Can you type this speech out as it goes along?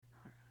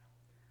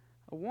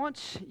I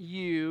want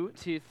you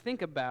to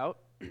think about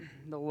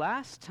the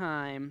last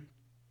time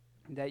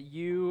that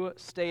you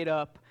stayed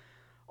up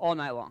all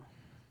night long.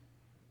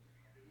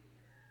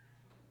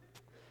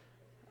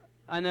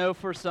 I know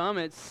for some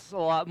it's a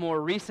lot more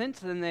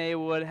recent than they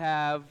would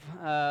have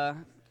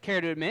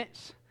cared to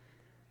admit.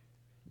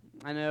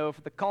 I know for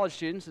the college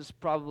students it's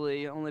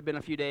probably only been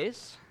a few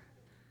days.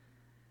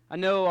 I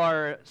know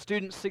our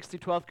students 6th through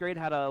 12th grade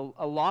had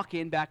a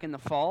lock-in back in the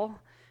fall,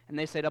 and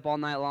they stayed up all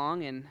night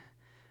long, and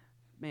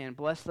man,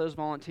 bless those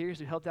volunteers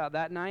who helped out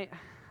that night.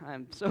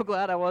 I'm so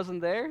glad I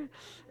wasn't there.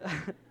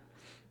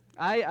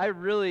 I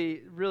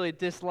really, really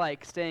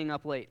dislike staying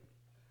up late.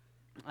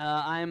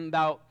 I'm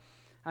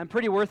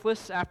pretty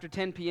worthless after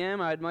 10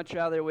 p.m. I'd much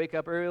rather wake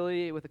up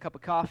early with a cup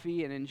of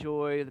coffee and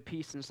enjoy the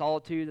peace and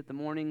solitude that the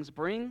mornings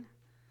bring.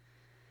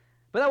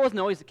 But that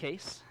wasn't always the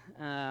case.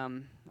 I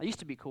used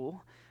to be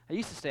cool. I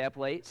used to stay up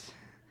late.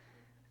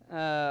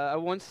 I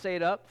once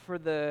stayed up for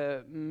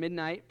the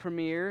midnight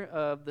premiere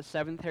of the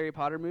 7th Harry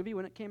Potter movie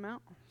when it came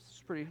out.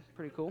 It's pretty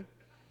cool.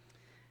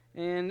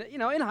 And,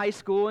 in high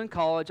school and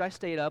college, I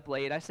stayed up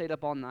late. I stayed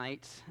up all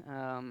night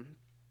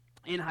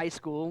in high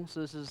school. So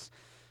this is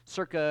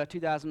circa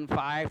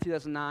 2005,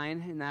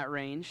 2009, in that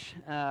range.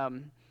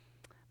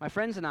 My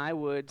friends and I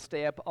would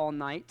stay up all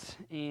night,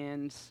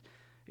 and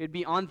it would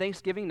be on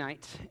Thanksgiving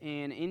night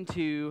and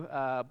into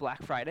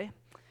Black Friday.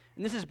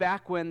 And this is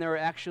back when there were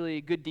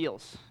actually good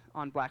deals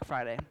on Black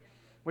Friday,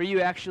 where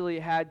you actually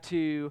had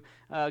to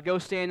go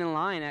stand in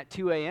line at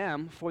 2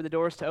 a.m. for the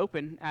doors to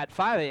open at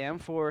 5 a.m.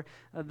 for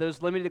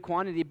those limited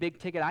quantity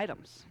big-ticket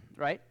items,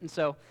 right? And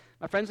so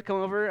my friends would come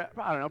over,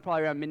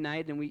 probably around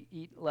midnight, and we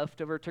eat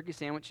leftover turkey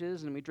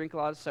sandwiches, and we drink a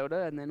lot of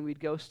soda, and then we'd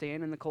go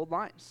stand in the cold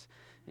lines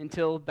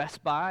until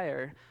Best Buy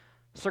or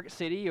Circuit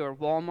City or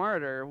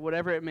Walmart or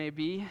whatever it may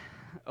be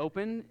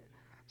open.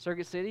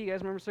 Circuit City, you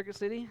guys remember Circuit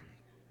City?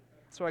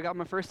 That's where I got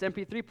my first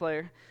MP3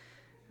 player.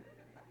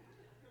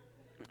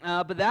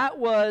 But that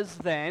was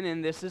then,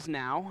 and this is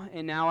now.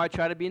 And now I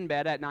try to be in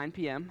bed at 9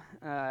 p.m.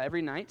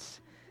 Every night.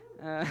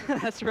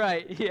 That's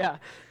right, yeah.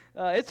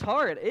 It's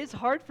hard. It's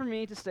hard for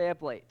me to stay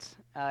up late.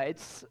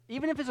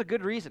 Even if it's a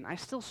good reason, I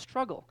still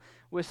struggle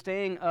with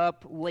staying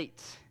up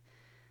late.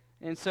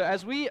 And so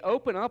as we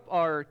open up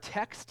our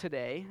text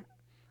today,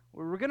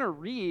 we're going to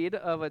read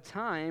of a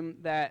time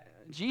that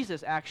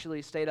Jesus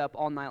actually stayed up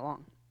all night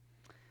long.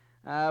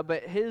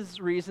 But his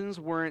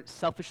reasons weren't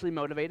selfishly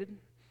motivated.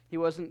 He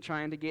wasn't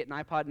trying to get an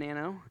iPod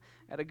Nano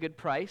at a good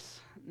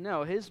price.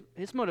 No, his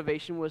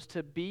motivation was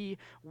to be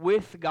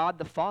with God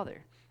the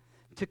Father,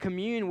 to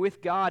commune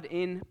with God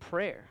in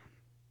prayer.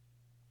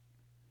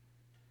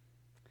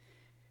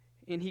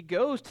 And he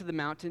goes to the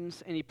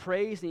mountains and he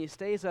prays and he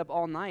stays up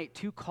all night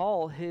to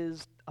call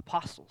his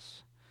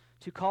apostles,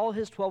 to call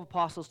his 12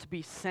 apostles to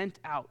be sent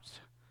out,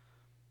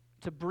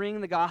 to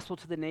bring the gospel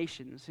to the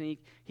nations. And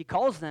he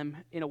calls them,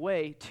 in a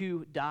way,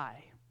 to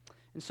die.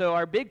 And so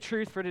our big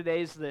truth for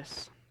today is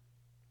this: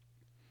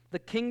 the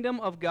kingdom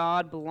of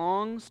God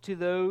belongs to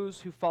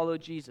those who follow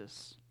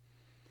Jesus.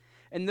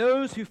 And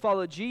those who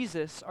follow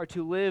Jesus are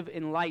to live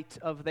in light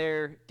of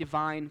their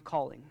divine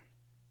calling.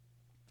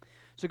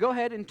 So go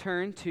ahead and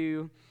turn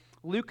to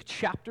Luke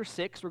chapter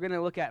 6. We're going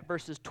to look at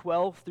verses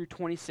 12 through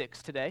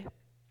 26 today.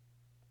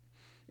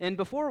 And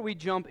before we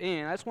jump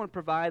in, I just want to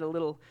provide a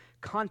little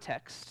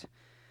context.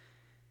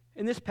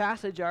 In this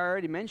passage I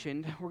already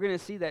mentioned, we're going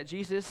to see that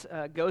Jesus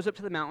goes up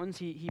to the mountains,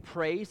 he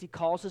prays, he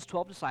calls his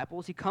 12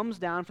 disciples, he comes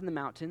down from the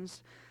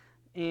mountains,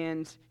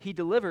 and he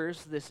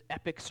delivers this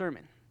epic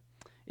sermon.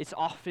 It's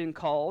often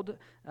called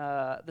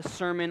the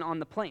Sermon on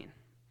the Plain.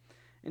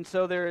 And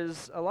so there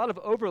is a lot of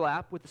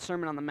overlap with the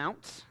Sermon on the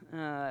Mount.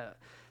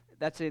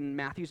 That's in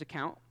Matthew's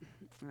account.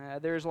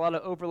 There's a lot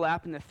of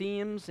overlap in the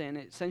themes, and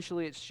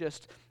essentially it's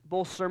just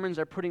both sermons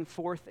are putting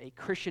forth a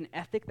Christian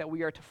ethic that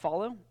we are to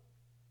follow.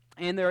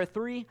 And there are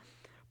 3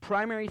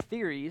 primary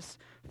theories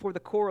for the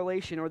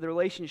correlation or the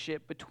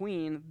relationship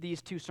between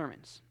these 2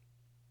 sermons.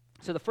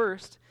 So the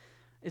first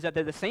is that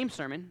they're the same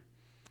sermon.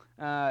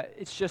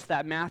 It's just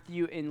that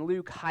Matthew and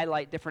Luke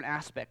highlight different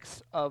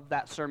aspects of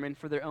that sermon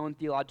for their own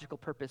theological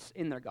purpose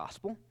in their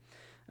gospel.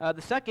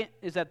 The second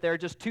is that they're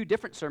just 2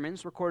 different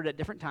sermons recorded at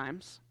different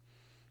times.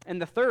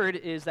 And the third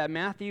is that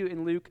Matthew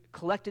and Luke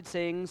collected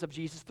sayings of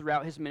Jesus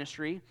throughout his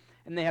ministry,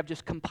 and they have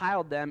just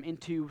compiled them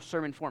into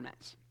sermon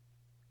formats.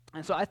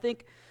 And so I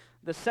think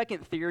the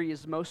second theory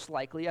is most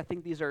likely. I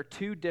think these are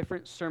 2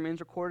 different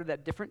sermons recorded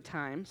at different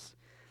times,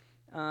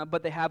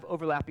 but they have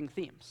overlapping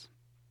themes.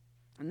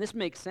 And this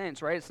makes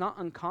sense, right? It's not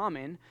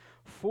uncommon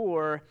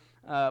for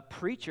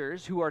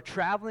preachers who are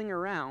traveling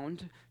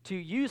around to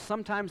use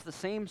sometimes the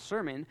same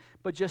sermon,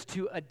 but just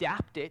to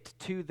adapt it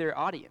to their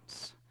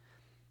audience.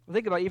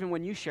 Think about even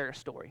when you share a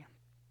story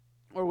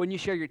or when you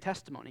share your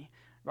testimony,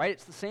 right?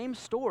 It's the same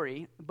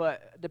story,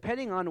 but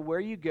depending on where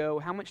you go,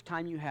 how much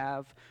time you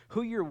have,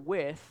 who you're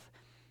with,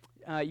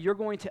 you're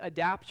going to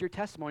adapt your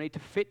testimony to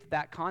fit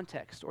that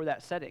context or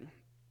that setting.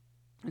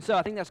 And so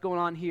I think that's going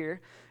on here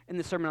in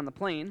the Sermon on the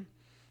Plain.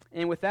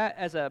 And with that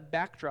as a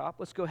backdrop,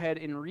 let's go ahead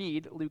and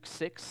read Luke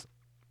 6,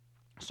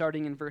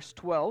 starting in verse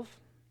 12.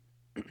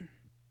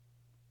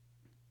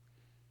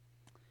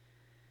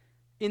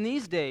 In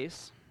these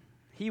days,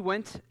 he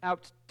went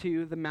out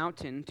to the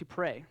mountain to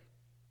pray,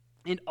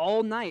 and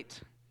all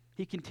night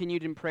he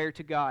continued in prayer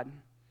to God.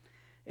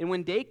 And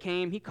when day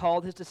came, he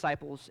called his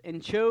disciples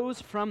and chose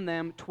from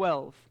them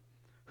 12,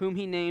 whom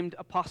he named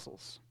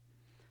apostles: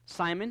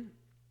 Simon,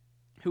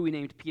 who he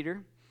named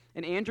Peter,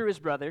 and Andrew his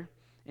brother,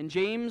 and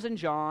James and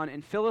John,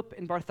 and Philip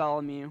and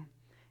Bartholomew,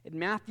 and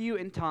Matthew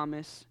and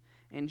Thomas,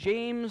 and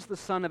James the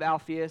son of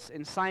Alphaeus,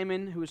 and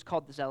Simon, who was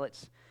called the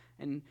Zealots,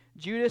 and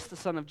Judas the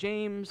son of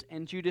James,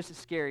 and Judas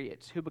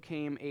Iscariot, who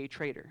became a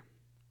traitor.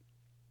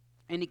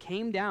 And he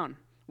came down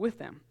with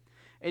them,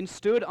 and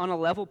stood on a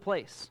level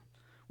place,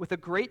 with a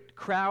great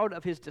crowd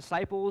of his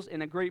disciples,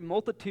 and a great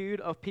multitude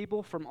of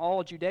people from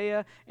all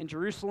Judea and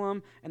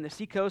Jerusalem, and the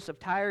seacoasts of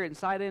Tyre and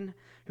Sidon,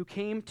 who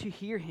came to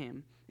hear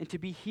him, and to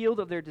be healed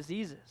of their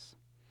diseases.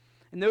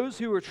 And those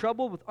who were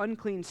troubled with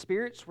unclean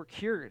spirits were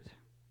cured.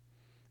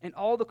 And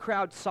all the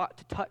crowd sought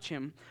to touch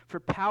him, for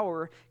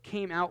power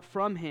came out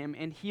from him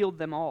and healed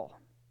them all.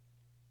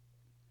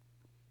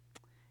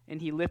 And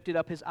he lifted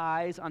up his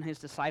eyes on his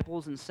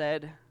disciples and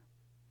said,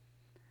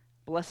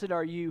 "Blessed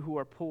are you who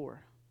are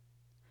poor,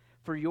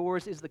 for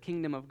yours is the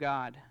kingdom of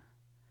God.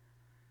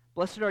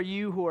 Blessed are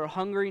you who are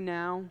hungry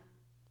now,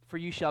 for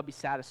you shall be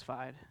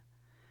satisfied.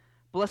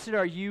 Blessed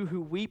are you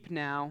who weep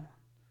now,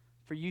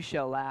 for you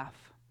shall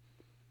laugh.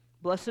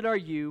 Blessed are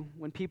you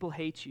when people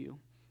hate you,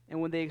 and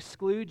when they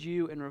exclude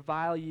you and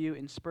revile you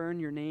and spurn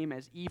your name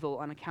as evil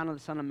on account of the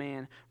Son of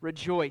Man.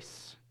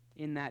 Rejoice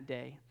in that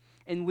day,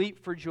 and leap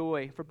for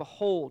joy, for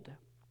behold,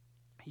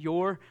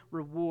 your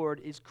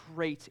reward is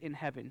great in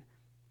heaven,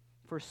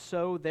 for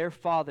so their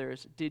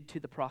fathers did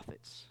to the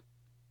prophets.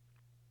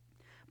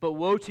 But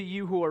woe to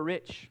you who are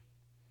rich,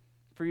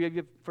 for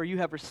you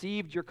have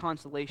received your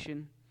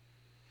consolation.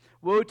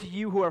 Woe to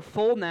you who are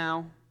full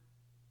now,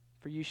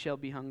 for you shall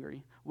be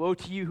hungry. Woe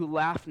to you who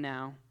laugh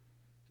now,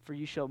 for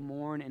you shall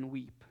mourn and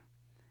weep.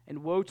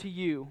 And woe to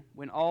you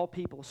when all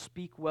people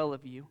speak well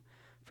of you,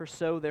 for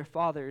so their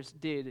fathers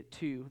did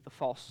to the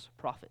false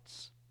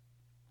prophets."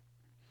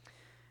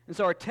 And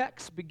so our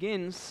text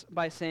begins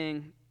by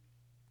saying,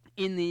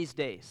 "in these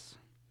days."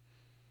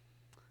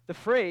 The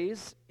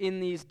phrase, "in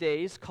these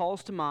days,"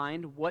 calls to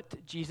mind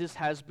what Jesus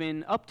has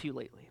been up to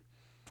lately,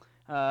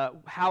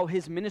 how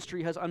his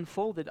ministry has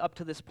unfolded up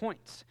to this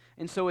point.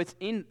 And so it's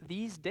in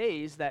these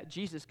days that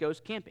Jesus goes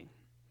camping.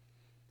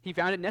 He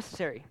found it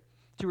necessary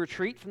to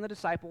retreat from the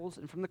disciples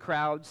and from the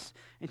crowds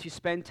and to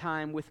spend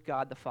time with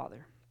God the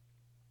Father.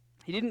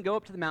 He didn't go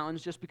up to the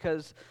mountains just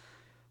because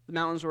the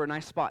mountains were a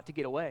nice spot to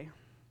get away.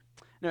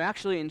 No,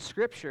 actually in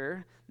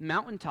Scripture,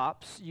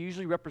 mountaintops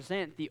usually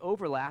represent the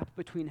overlap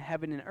between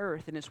heaven and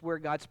earth, and it's where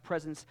God's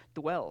presence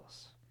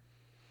dwells.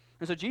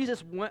 And so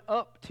Jesus went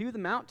up to the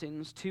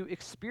mountains to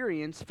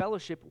experience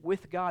fellowship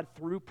with God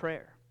through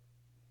prayer.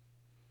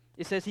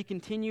 It says he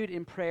continued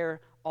in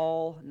prayer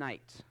all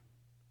night.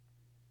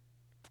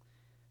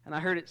 And I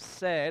heard it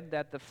said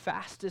that the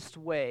fastest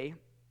way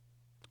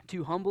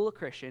to humble a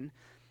Christian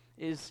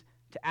is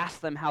to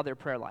ask them how their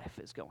prayer life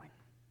is going.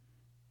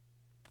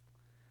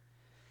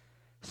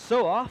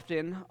 So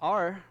often,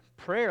 our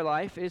prayer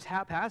life is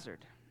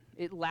haphazard.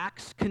 It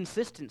lacks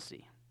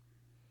consistency.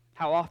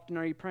 How often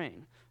are you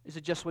praying? Is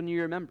it just when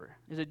you remember?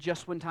 Is it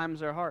just when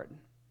times are hard?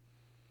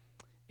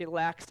 It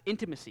lacks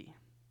intimacy.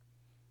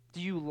 Do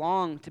you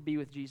long to be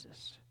with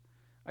Jesus?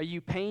 Are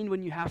you pained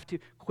when you have to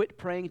quit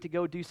praying to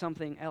go do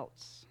something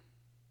else?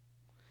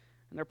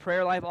 And our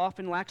prayer life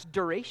often lacks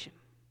duration.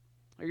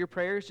 Are your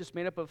prayers just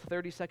made up of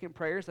 30-second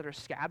prayers that are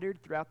scattered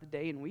throughout the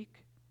day and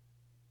week?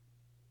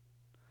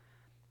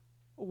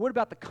 What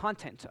about the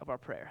content of our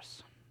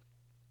prayers?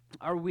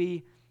 Are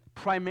we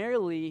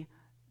primarily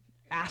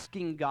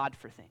asking God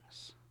for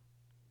things?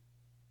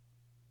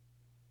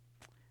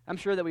 I'm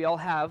sure that we all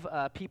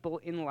have people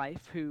in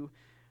life who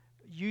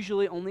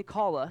usually only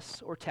call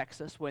us or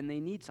text us when they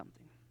need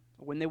something,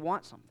 or when they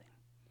want something.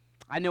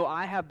 I know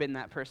I have been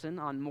that person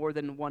on more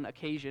than one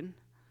occasion.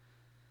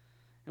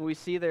 And we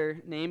see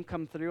their name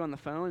come through on the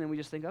phone, and we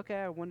just think, okay,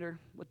 I wonder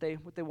what they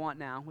want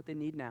now, what they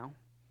need now.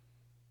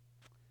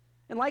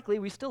 And likely,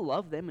 we still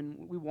love them,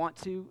 and we want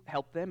to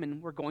help them,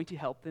 and we're going to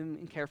help them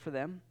and care for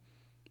them.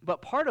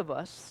 But part of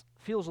us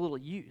feels a little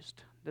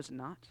used, does it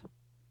not?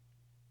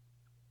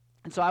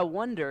 And so I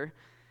wonder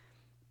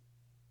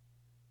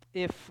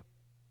if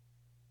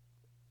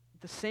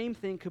the same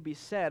thing could be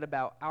said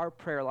about our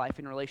prayer life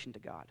in relation to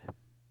God.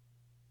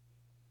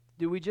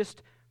 Do we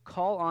just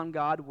call on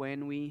God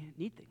when we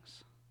need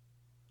things?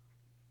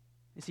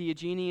 Is he a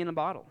genie in a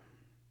bottle?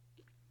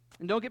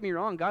 And don't get me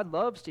wrong, God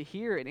loves to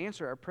hear and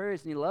answer our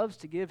prayers, and he loves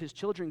to give his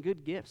children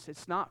good gifts.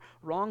 It's not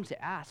wrong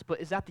to ask, but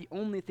is that the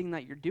only thing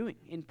that you're doing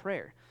in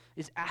prayer,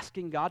 is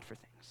asking God for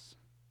things?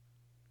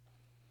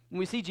 When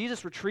we see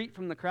Jesus retreat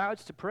from the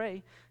crowds to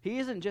pray, he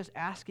isn't just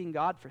asking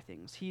God for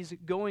things. He's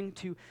going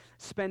to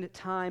spend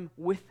time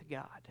with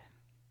God.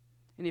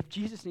 And if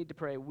Jesus needs to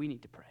pray, we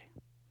need to pray.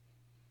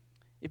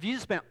 If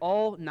Jesus spent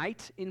all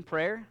night in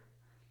prayer,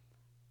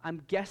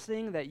 I'm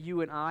guessing that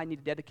you and I need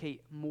to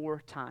dedicate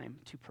more time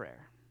to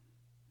prayer.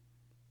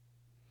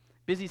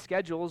 Busy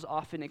schedules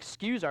often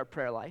excuse our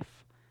prayer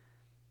life,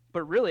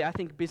 but really I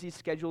think busy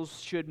schedules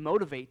should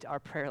motivate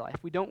our prayer life.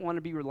 We don't want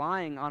to be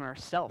relying on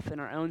ourselves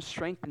and our own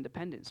strength and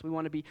dependence. We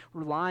want to be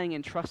relying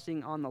and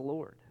trusting on the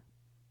Lord.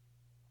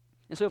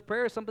 And so if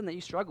prayer is something that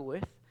you struggle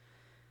with,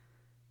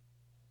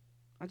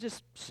 I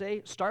just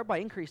say start by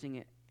increasing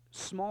it,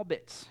 small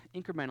bits,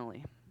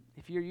 incrementally.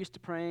 If you're used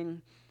to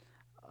praying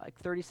like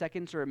 30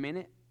 seconds or a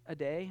minute a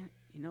day,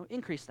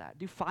 increase that.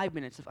 Do 5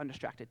 minutes of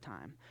undistracted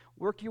time.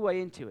 Work your way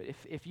into it.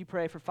 If you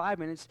pray for 5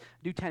 minutes,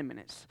 do 10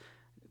 minutes.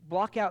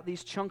 Block out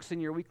these chunks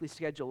in your weekly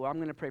schedule where I'm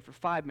going to pray for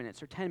 5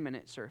 minutes or 10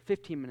 minutes or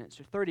 15 minutes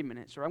or 30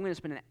 minutes, or I'm going to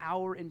spend an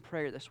hour in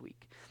prayer this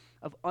week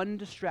of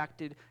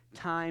undistracted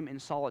time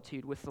and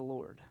solitude with the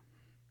Lord.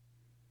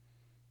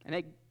 And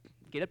hey,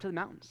 get up to the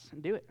mountains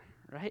and do it,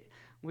 right?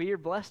 We are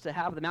blessed to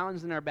have the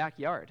mountains in our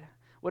backyard.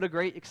 What a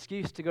great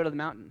excuse to go to the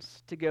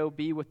mountains, to go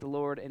be with the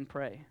Lord and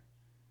pray.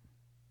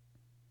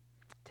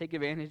 Take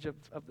advantage of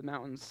the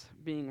mountains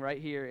being right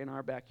here in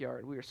our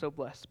backyard. We are so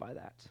blessed by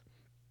that.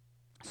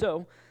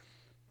 So,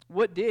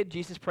 what did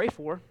Jesus pray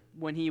for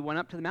when he went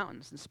up to the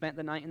mountains and spent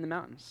the night in the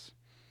mountains?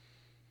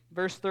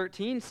 Verse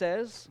 13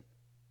 says,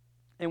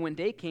 "And when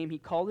day came, he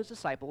called his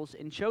disciples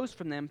and chose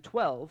from them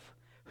 12,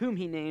 whom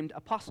he named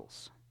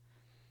apostles."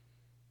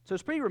 So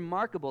it's pretty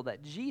remarkable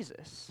that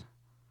Jesus,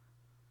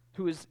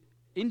 who is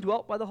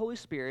indwelt by the Holy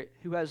Spirit,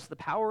 who has the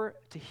power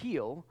to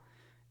heal,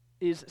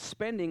 is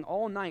spending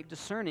all night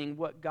discerning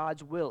what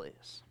God's will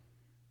is.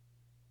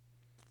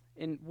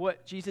 And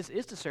what Jesus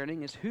is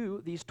discerning is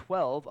who these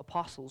 12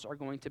 apostles are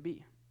going to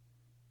be.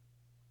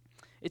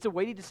 It's a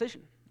weighty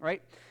decision,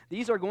 right?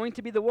 These are going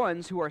to be the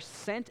ones who are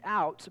sent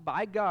out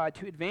by God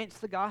to advance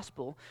the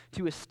gospel,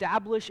 to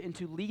establish and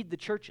to lead the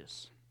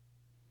churches.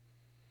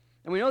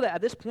 And we know that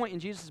at this point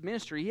in Jesus'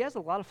 ministry, he has a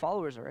lot of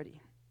followers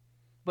already.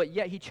 But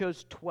yet he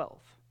chose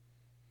 12.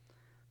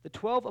 The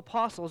 12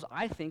 apostles,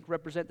 I think,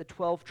 represent the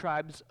 12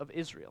 tribes of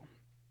Israel.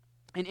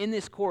 And in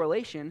this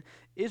correlation,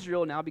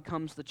 Israel now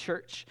becomes the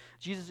church.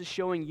 Jesus is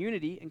showing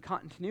unity and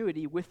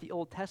continuity with the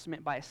Old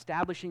Testament by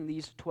establishing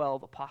these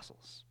 12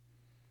 apostles.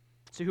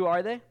 So who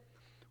are they?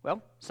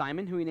 Well,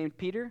 Simon, who he named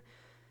Peter,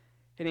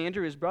 and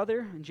Andrew his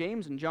brother, and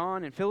James and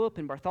John and Philip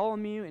and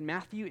Bartholomew and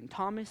Matthew and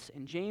Thomas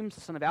and James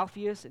the son of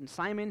Alphaeus and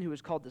Simon, who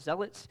was called the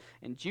Zealots,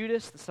 and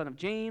Judas the son of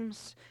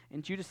James,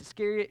 and Judas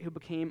Iscariot, who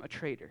became a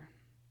traitor.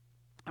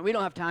 And we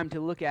don't have time to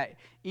look at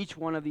each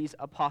one of these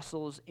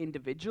apostles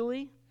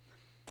individually,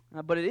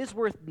 but it is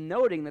worth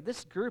noting that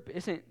this group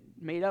isn't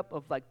made up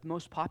of like the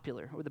most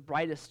popular or the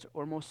brightest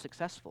or most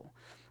successful.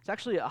 It's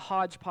actually a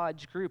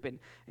hodgepodge group,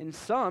 and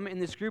some in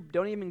this group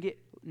don't even get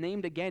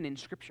named again in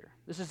Scripture.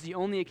 This is the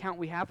only account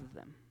we have of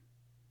them.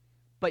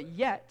 But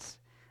yet,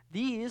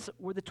 these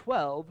were the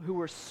 12 who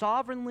were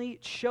sovereignly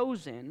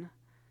chosen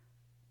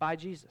by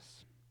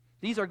Jesus.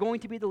 These are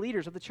going to be the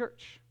leaders of the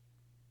church.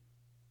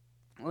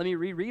 Let me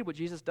reread what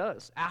Jesus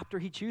does after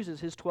he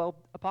chooses his 12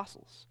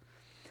 apostles.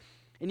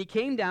 "And he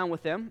came down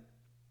with them,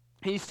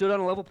 and he stood on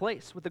a level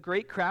place with a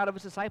great crowd of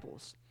his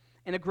disciples,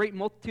 and a great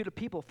multitude of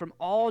people from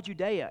all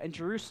Judea and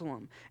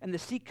Jerusalem and the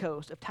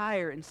seacoast of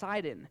Tyre and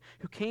Sidon,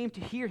 who came to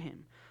hear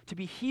him, to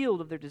be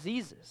healed of their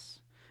diseases.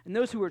 And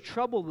those who were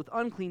troubled with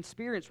unclean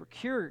spirits were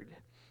cured,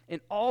 and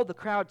all the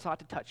crowd sought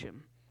to touch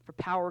him, for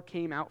power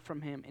came out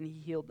from him, and he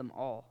healed them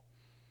all."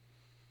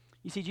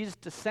 You see, Jesus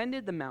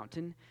descended the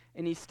mountain,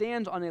 and he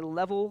stands on a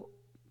level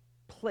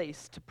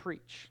place to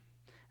preach.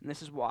 And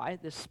this is why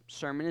this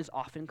sermon is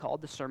often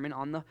called the Sermon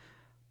on the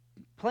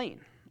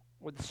Plain,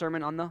 or the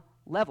Sermon on the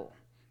Level.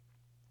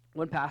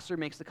 One pastor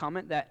makes the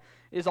comment that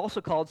it is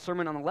also called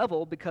Sermon on the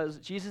Level because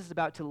Jesus is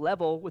about to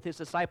level with his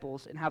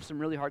disciples and have some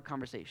really hard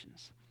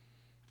conversations.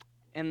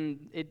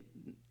 And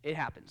it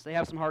happens. They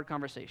have some hard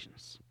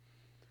conversations.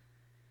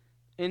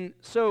 And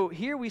so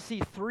here we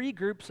see three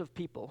groups of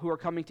people who are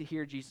coming to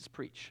hear Jesus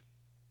preach.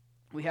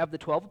 We have the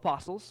 12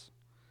 apostles,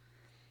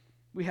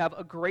 we have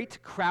a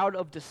great crowd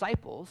of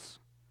disciples,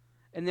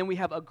 and then we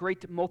have a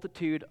great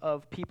multitude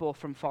of people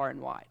from far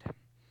and wide.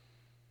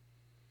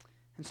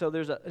 And so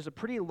there's a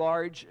pretty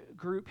large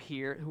group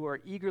here who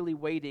are eagerly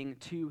waiting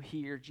to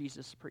hear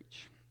Jesus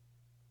preach.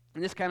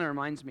 And this kind of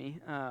reminds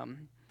me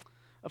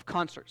of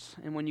concerts.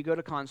 And when you go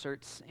to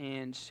concerts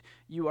and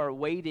you are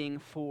waiting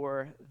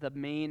for the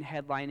main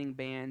headlining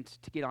band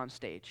to get on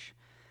stage,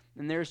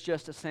 and there's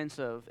just a sense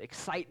of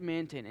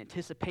excitement and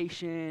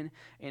anticipation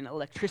and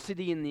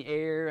electricity in the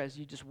air as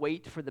you just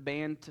wait for the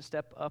band to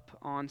step up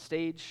on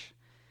stage.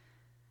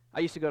 I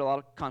used to go to a lot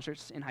of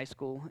concerts in high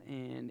school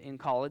and in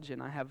college,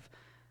 and I have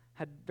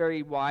had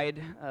very wide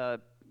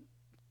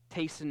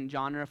tastes in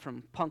genre,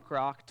 from punk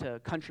rock to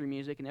country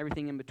music and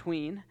everything in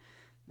between.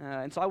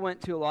 And so I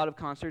went to a lot of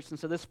concerts, and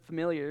so this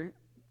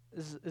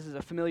is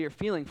a familiar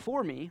feeling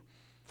for me.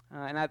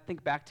 And I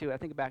think back to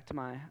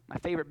my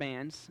favorite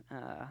bands,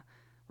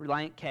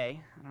 Reliant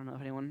K. I don't know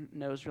if anyone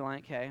knows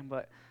Reliant K,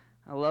 but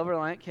I love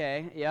Reliant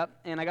K.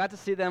 Yep. And I got to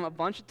see them a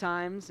bunch of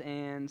times,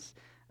 and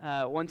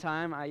one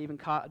time I even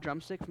caught a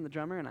drumstick from the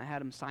drummer, and I had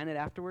him sign it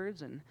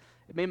afterwards, and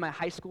it made my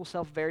high school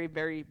self very,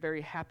 very, very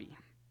happy.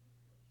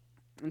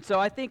 And so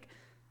I think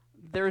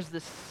there's the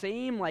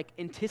same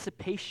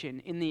anticipation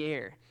in the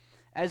air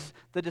as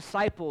the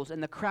disciples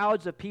and the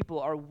crowds of people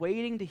are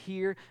waiting to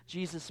hear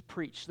Jesus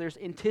preach. There's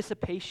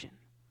anticipation.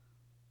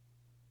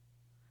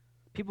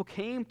 People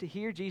came to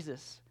hear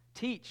Jesus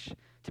teach,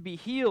 to be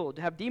healed,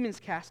 to have demons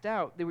cast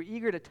out. They were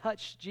eager to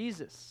touch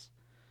Jesus.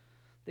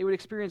 They would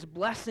experience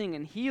blessing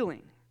and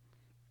healing.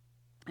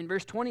 And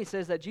verse 20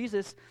 says that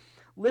Jesus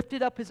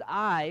lifted up his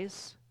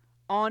eyes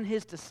on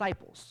his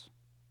disciples.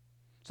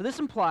 So this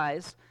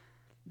implies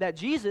that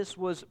Jesus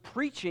was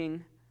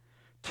preaching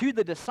to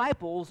the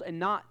disciples and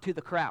not to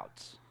the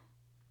crowds.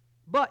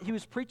 But he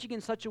was preaching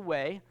in such a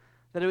way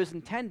that it was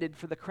intended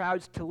for the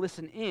crowds to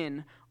listen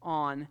in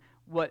on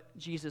what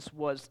Jesus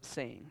was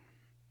saying.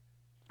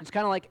 It's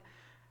kind of like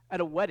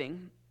at a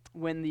wedding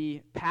when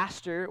the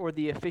pastor or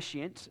the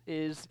officiant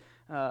is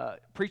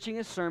preaching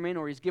his sermon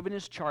or he's giving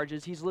his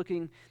charges, he's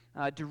looking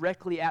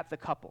directly at the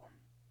couple.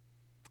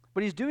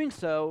 But he's doing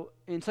so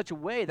in such a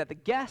way that the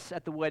guests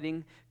at the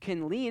wedding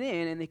can lean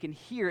in and they can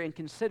hear and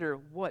consider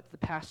what the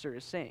pastor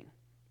is saying.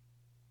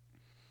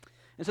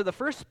 And so the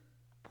first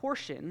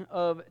portion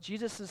of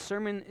Jesus'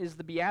 sermon is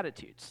the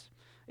Beatitudes.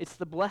 It's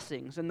the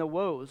blessings and the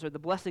woes, or the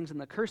blessings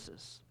and the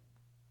curses.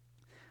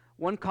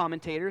 One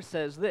commentator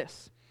says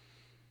this,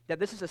 that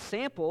this is a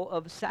sample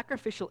of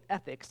sacrificial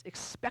ethics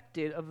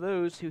expected of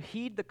those who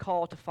heed the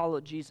call to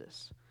follow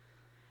Jesus.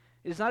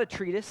 It is not a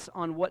treatise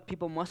on what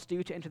people must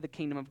do to enter the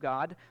kingdom of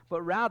God,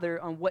 but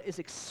rather on what is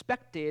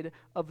expected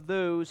of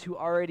those who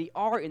already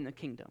are in the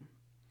kingdom.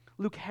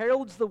 Luke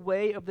heralds the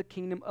way of the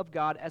kingdom of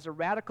God as a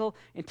radical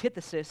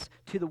antithesis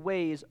to the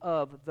ways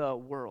of the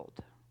world.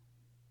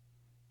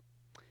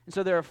 And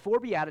so there are 4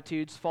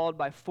 Beatitudes followed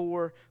by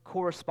 4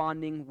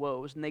 corresponding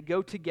woes, and they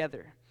go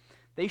together.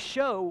 They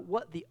show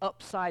what the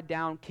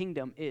upside-down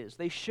kingdom is.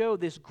 They show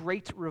this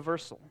great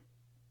reversal.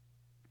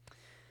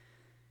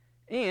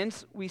 And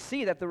we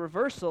see that the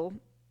reversal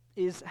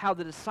is how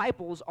the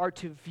disciples are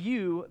to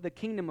view the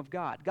kingdom of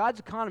God. God's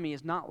economy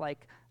is not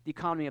like the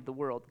economy of the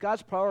world.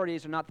 God's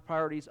priorities are not the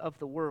priorities of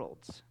the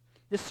world's.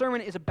 This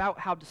sermon is about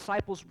how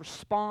disciples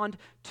respond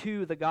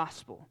to the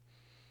gospel.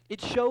 It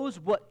shows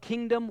what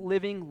kingdom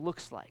living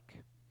looks like.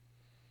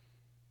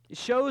 It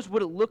shows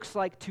what it looks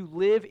like to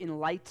live in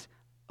light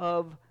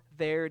of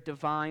their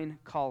divine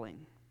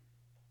calling.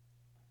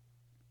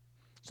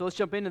 So let's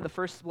jump into the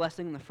first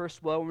blessing and the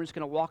first woe. We're just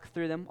going to walk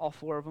through them, all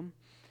 4 of them.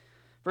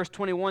 Verse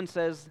 21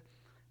 says,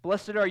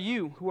 "Blessed are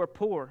you who are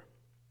poor,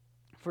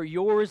 for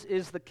yours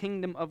is the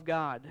kingdom of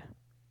God."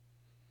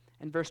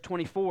 And verse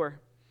 24,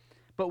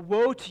 "But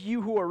woe to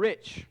you who are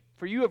rich,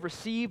 for you have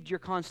received your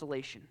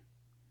consolation."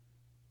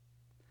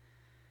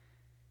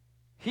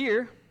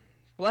 Here,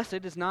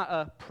 blessed is not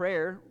a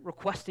prayer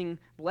requesting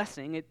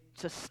blessing.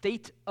 It's a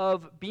state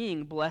of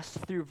being blessed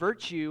through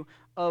virtue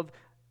of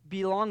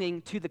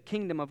belonging to the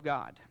kingdom of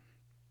God.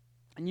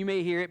 And you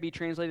may hear it be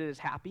translated as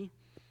happy.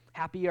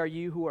 Happy are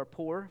you who are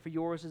poor, for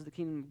yours is the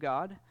kingdom of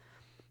God.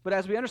 But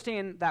as we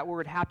understand that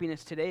word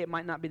happiness today, it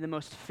might not be the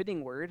most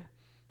fitting word,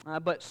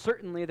 but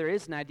certainly there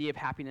is an idea of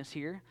happiness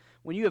here.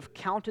 When you have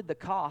counted the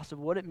cost of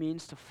what it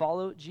means to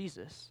follow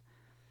Jesus,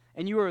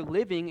 and you are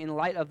living in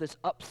light of this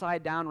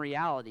upside-down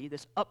reality,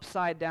 this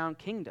upside-down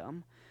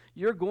kingdom,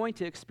 you're going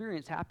to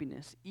experience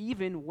happiness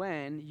even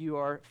when you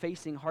are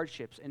facing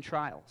hardships and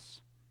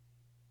trials.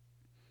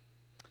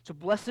 So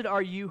blessed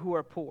are you who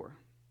are poor.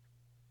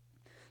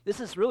 This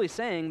is really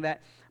saying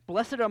that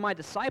blessed are my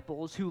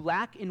disciples who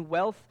lack in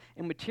wealth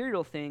and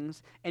material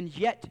things, and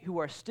yet who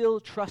are still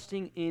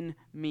trusting in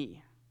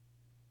me.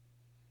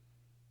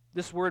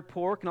 This word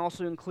poor can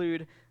also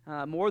include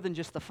more than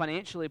just the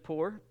financially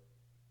poor.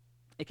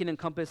 It can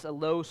encompass a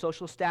low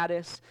social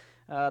status,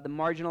 the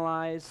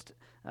marginalized,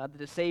 the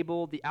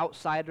disabled, the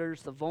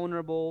outsiders, the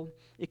vulnerable.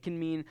 It can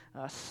mean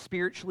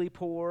spiritually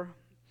poor.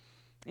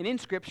 And in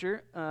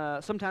Scripture,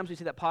 sometimes we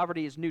see that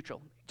poverty is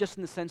neutral, just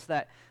in the sense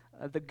that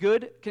the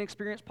good can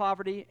experience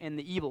poverty and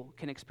the evil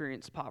can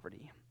experience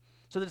poverty.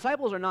 So the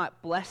disciples are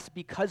not blessed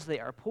because they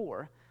are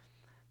poor.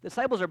 The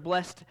disciples are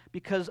blessed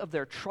because of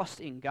their trust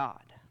in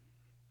God.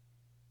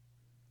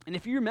 And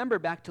if you remember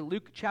back to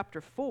Luke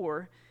chapter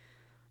 4,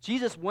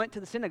 Jesus went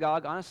to the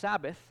synagogue on a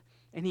Sabbath,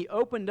 and he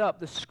opened up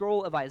the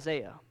scroll of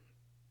Isaiah.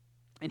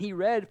 And he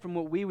read from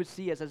what we would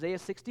see as Isaiah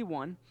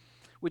 61,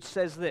 which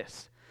says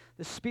this,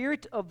 "The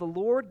Spirit of the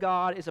Lord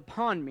God is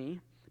upon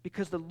me,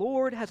 because the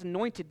Lord has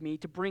anointed me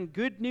to bring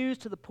good news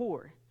to the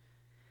poor.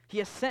 He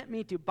has sent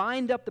me to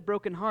bind up the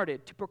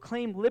brokenhearted, to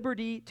proclaim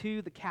liberty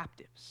to the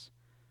captives."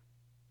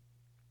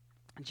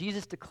 And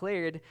Jesus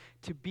declared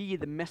to be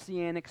the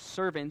messianic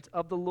servant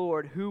of the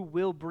Lord who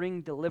will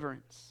bring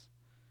deliverance.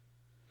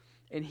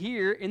 And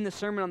here in the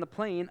Sermon on the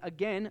Plain,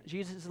 again,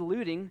 Jesus is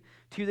alluding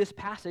to this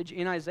passage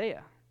in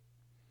Isaiah.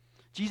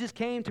 Jesus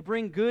came to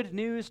bring good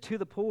news to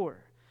the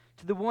poor,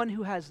 to the one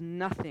who has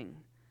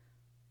nothing,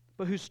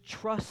 but whose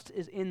trust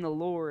is in the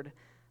Lord.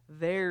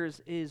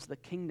 Theirs is the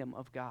kingdom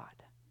of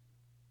God.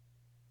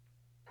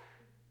 I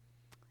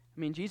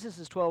mean,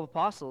 Jesus' 12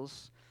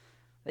 apostles,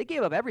 they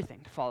gave up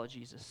everything to follow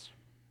Jesus,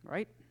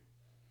 right?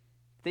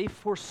 They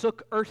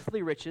forsook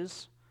earthly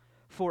riches,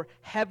 for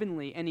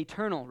heavenly and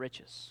eternal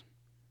riches.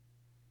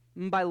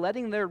 And by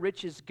letting their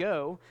riches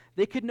go,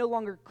 they could no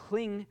longer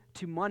cling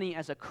to money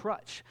as a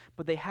crutch,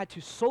 but they had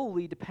to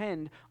solely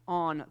depend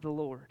on the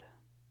Lord.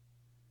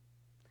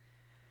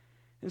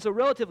 And so,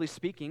 relatively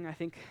speaking, I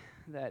think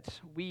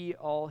that we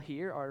all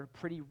here are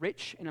pretty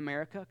rich in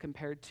America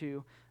compared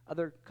to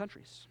other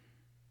countries.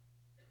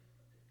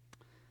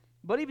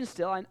 But even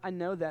still, I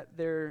know that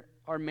there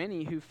are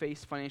many who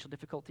face financial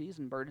difficulties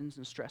and burdens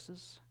and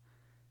stresses.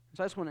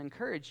 So I just want to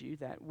encourage you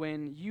that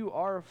when you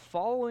are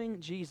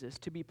following Jesus,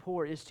 to be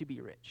poor is to be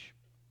rich.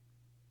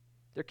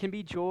 There can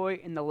be joy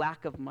in the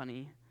lack of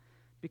money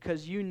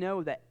because you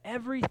know that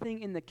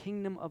everything in the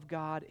kingdom of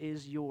God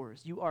is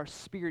yours. You are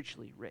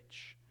spiritually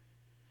rich.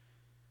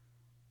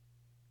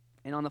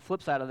 And on the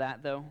flip side of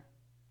that, though,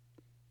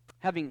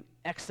 having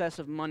excess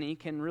of money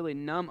can really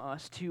numb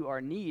us to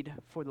our need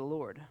for the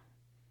Lord,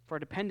 for our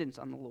dependence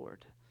on the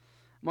Lord.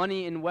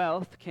 Money and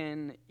wealth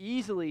can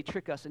easily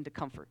trick us into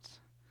comforts.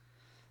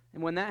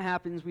 And when that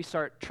happens, we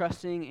start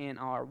trusting in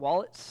our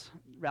wallets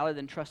rather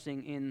than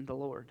trusting in the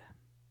Lord.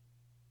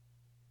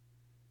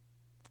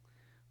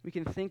 We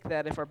can think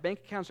that if our bank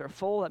accounts are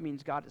full, that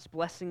means God is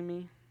blessing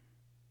me.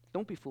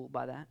 Don't be fooled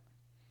by that.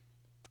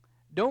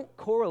 Don't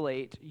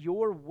correlate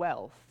your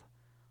wealth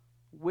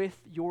with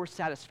your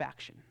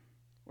satisfaction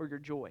or your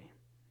joy.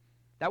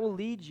 That will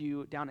lead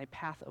you down a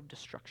path of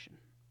destruction.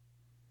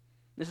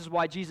 This is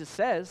why Jesus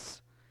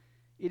says,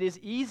 it is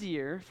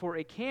easier for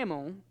a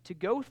camel to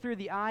go through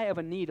the eye of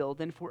a needle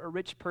than for a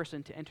rich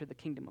person to enter the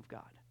kingdom of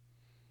God.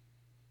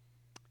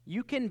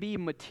 You can be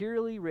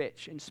materially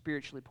rich and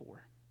spiritually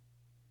poor.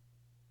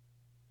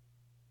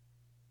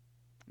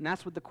 And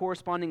that's what the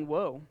corresponding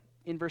woe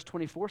in verse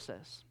 24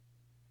 says.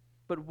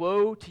 But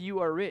woe to you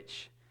are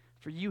rich,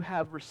 for you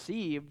have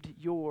received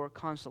your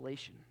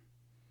consolation.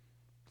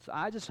 So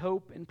I just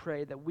hope and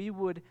pray that we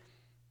would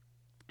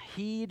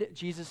heed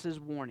Jesus'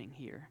 warning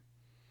here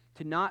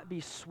to not be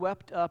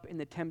swept up in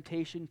the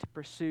temptation to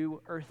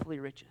pursue earthly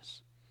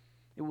riches.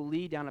 It will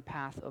lead down a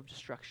path of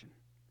destruction.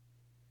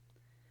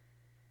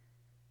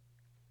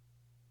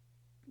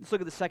 Let's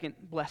look at the second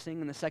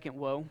blessing and the second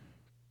woe.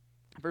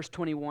 Verse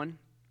 21.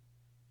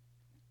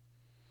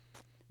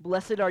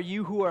 Blessed are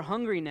you who are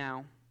hungry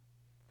now,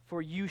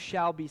 for you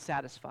shall be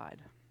satisfied.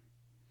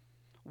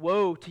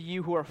 Woe to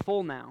you who are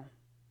full now,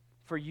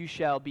 for you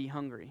shall be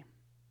hungry.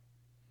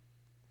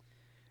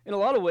 In a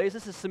lot of ways,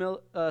 this is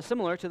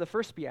similar to the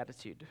first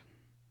beatitude.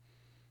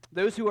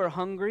 Those who are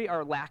hungry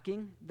are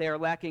lacking. They are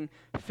lacking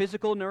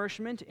physical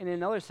nourishment, and in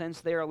another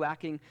sense, they are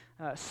lacking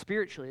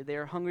spiritually. They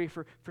are hungry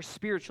for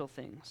spiritual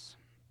things.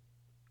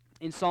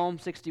 In Psalm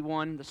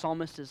 61, the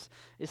psalmist is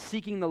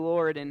seeking the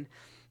Lord, and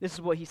this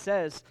is what he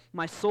says,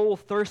 "My soul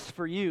thirsts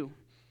for you.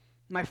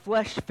 My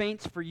flesh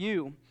faints for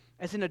you,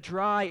 as in a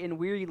dry and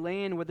weary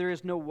land where there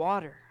is no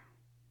water."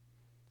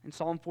 In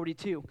Psalm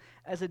 42,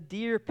 "As a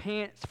deer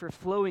pants for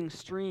flowing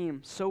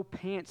stream, so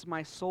pants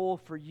my soul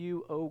for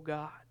you, O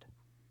God."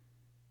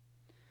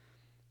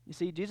 You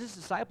see, Jesus'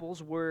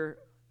 disciples were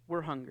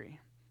hungry,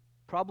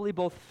 probably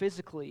both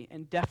physically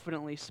and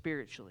definitely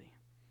spiritually.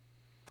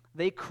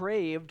 They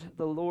craved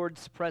the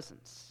Lord's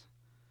presence.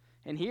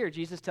 And here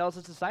Jesus tells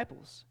his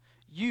disciples,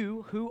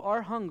 you who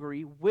are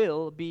hungry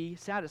will be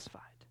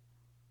satisfied.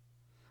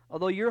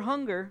 Although you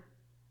hunger,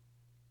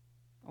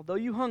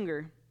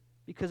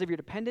 because of your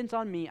dependence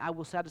on me, I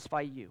will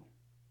satisfy you.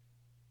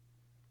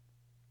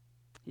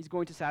 He's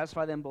going to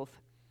satisfy them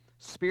both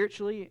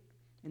spiritually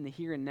in the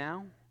here and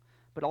now,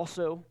 but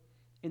also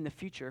in the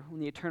future when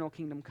the eternal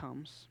kingdom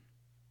comes.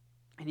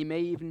 And he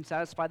may even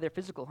satisfy their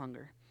physical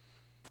hunger.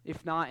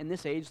 If not in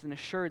this age, then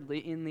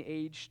assuredly in the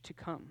age to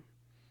come,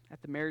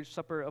 at the marriage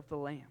supper of the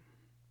Lamb.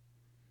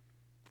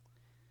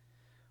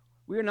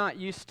 We are not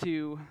used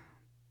to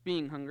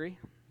being hungry.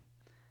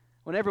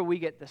 Whenever we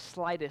get the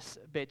slightest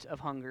bit of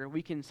hunger,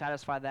 we can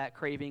satisfy that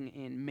craving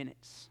in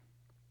minutes.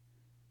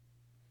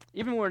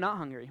 Even when we're not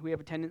hungry, we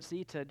have a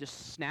tendency to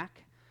just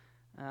snack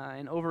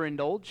and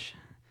overindulge.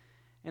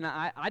 And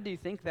I do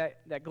think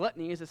that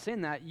gluttony is a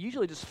sin that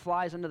usually just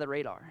flies under the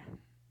radar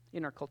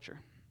in our culture.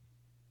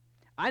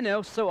 I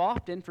know so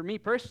often, for me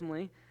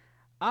personally,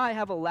 I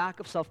have a lack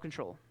of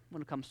self-control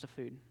when it comes to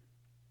food.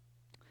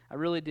 I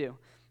really do.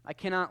 I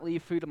cannot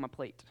leave food on my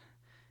plate.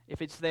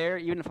 If it's there,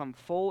 even if I'm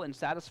full and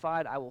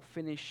satisfied, I will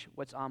finish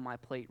what's on my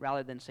plate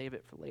rather than save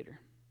it for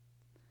later.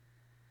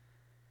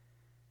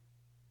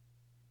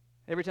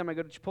 Every time I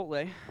go to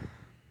Chipotle,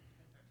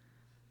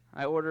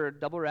 I order a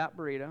double wrap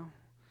burrito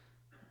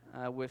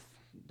with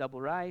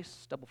double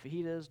rice, double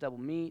fajitas, double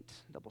meat,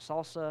 double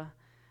salsa,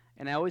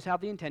 and I always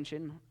have the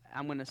intention,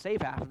 I'm going to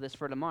save half of this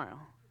for tomorrow.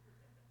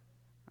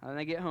 And then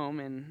I get home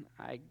and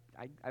I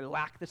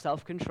lack the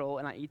self-control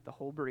and I eat the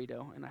whole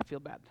burrito and I feel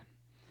bad.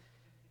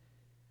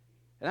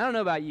 And I don't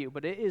know about you,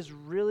 but it is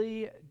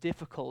really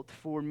difficult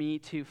for me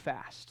to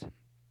fast.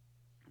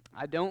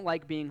 I don't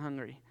like being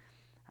hungry.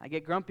 I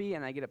get grumpy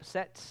and I get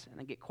upset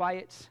and I get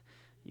quiet.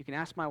 You can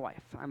ask my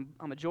wife.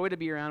 I'm a joy to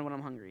be around when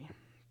I'm hungry.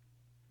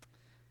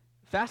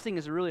 Fasting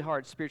is a really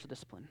hard spiritual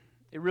discipline.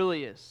 It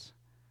really is.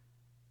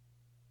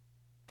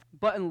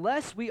 But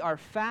unless we are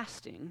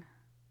fasting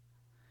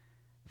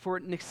for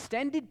an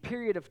extended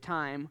period of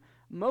time,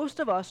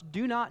 most of us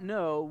do not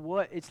know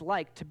what it's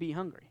like to be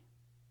hungry.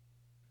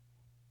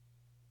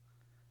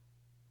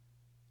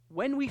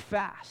 When we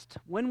fast,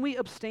 when we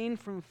abstain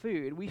from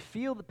food, we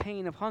feel the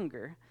pain of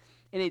hunger,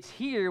 and it's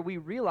here we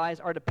realize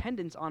our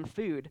dependence on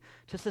food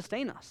to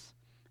sustain us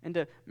and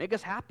to make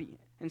us happy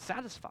and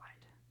satisfied.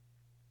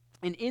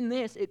 And in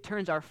this, it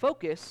turns our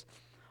focus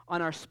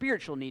on our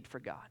spiritual need for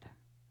God.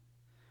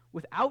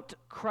 Without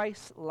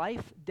Christ's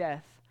life,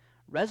 death,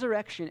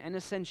 resurrection, and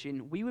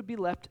ascension, we would be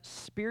left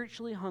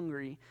spiritually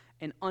hungry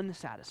and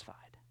unsatisfied.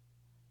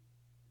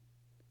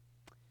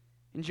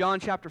 In John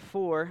chapter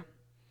 4,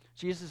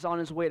 Jesus is on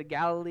his way to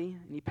Galilee,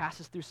 and he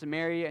passes through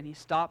Samaria, and he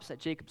stops at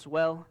Jacob's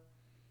well.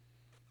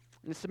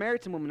 And the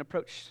Samaritan woman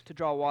approached to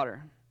draw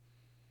water,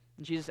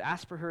 and Jesus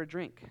asked for her a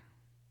drink.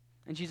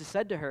 And Jesus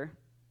said to her,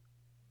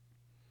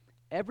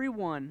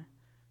 "Everyone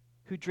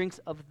who drinks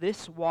of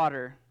this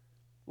water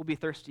will be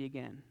thirsty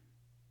again.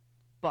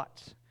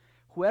 But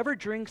whoever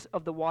drinks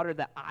of the water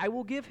that I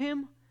will give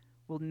him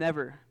will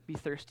never be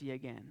thirsty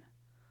again.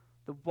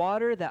 The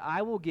water that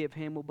I will give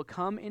him will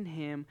become in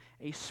him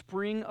a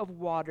spring of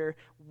water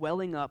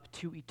welling up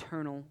to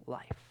eternal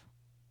life."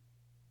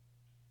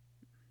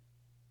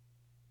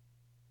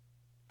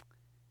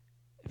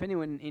 If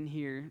anyone in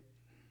here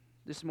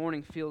this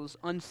morning feels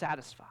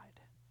unsatisfied,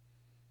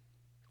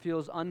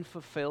 feels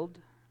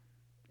unfulfilled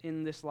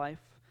in this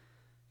life,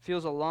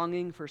 feels a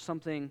longing for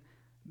something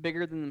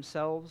bigger than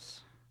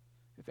themselves,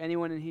 if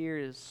anyone in here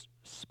is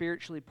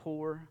spiritually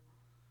poor,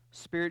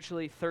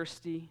 spiritually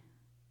thirsty,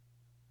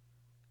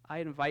 I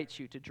invite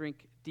you to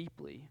drink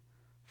deeply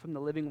from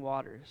the living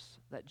waters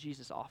that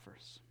Jesus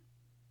offers.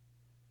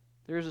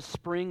 There is a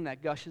spring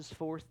that gushes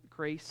forth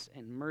grace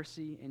and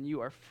mercy, and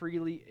you are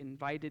freely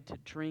invited to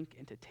drink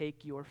and to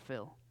take your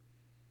fill.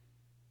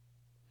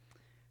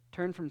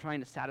 Turn from trying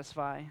to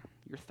satisfy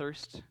your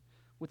thirst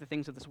with the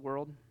things of this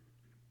world.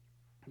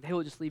 They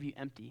will just leave you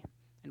empty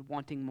and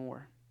wanting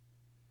more.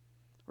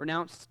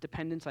 Renounce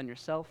dependence on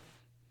yourself.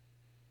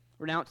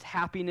 Renounce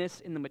happiness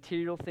in the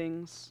material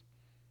things.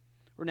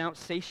 Renounce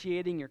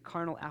satiating your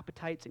carnal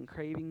appetites and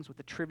cravings with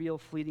the trivial,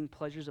 fleeting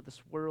pleasures of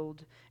this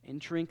world, and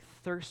drink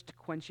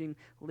thirst-quenching,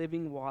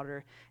 living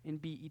water,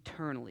 and be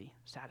eternally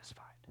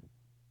satisfied.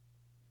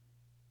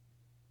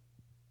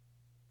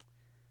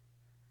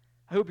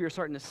 I hope you're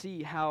starting to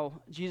see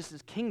how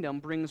Jesus' kingdom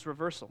brings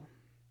reversal.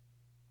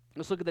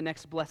 Let's look at the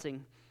next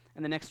blessing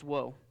and the next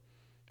woe.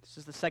 This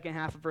is the second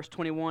half of verse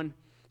 21.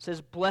 It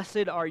says,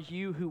 "Blessed are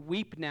you who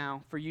weep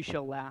now, for you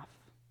shall laugh.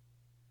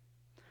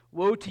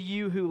 Woe to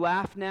you who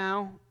laugh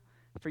now,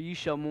 for you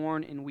shall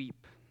mourn and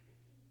weep."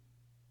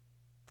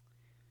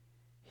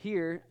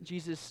 Here,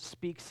 Jesus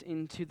speaks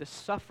into the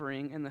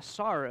suffering and the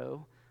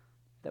sorrow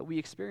that we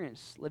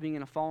experience living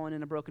in a fallen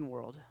and a broken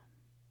world.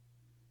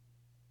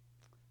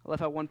 I love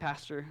how one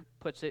pastor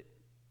puts it.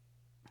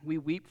 We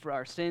weep for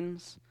our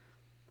sins,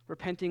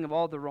 repenting of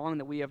all the wrong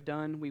that we have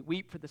done. We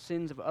weep for the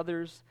sins of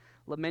others,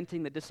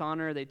 lamenting the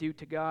dishonor they do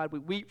to God. We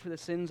weep for the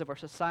sins of our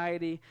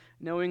society,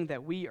 knowing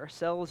that we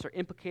ourselves are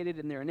implicated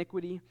in their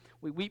iniquity.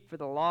 We weep for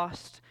the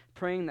lost,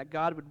 praying that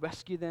God would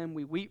rescue them.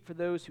 We weep for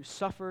those who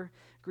suffer,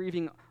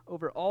 grieving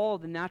over all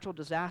the natural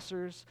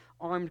disasters,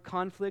 armed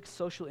conflicts,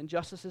 social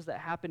injustices that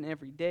happen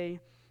every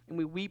day. And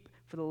we weep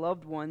for the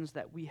loved ones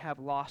that we have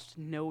lost,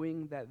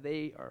 knowing that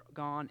they are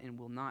gone and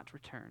will not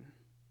return.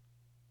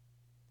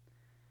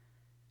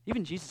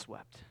 Even Jesus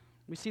wept.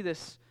 We see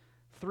this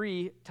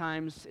 3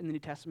 times in the New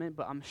Testament,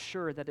 but I'm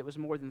sure that it was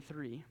more than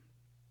 3.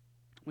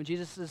 When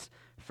Jesus'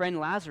 friend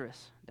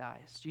Lazarus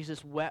dies,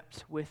 Jesus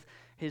wept with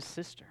his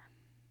sister.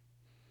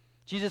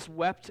 Jesus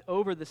wept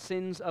over the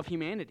sins of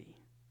humanity.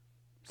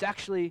 It's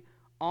actually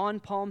on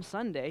Palm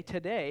Sunday,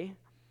 today,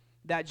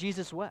 that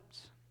Jesus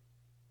wept.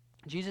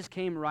 Jesus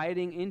came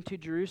riding into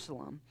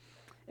Jerusalem,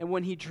 and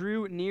when he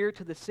drew near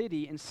to the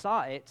city and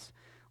saw it,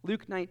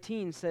 Luke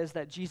 19 says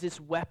that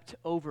Jesus wept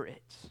over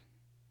it.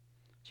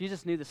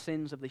 Jesus knew the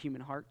sins of the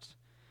human heart.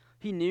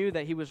 He knew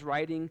that he was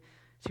riding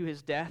to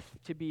his death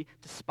to be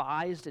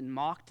despised and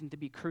mocked and to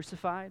be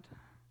crucified.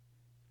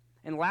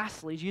 And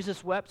lastly,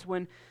 Jesus wept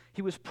when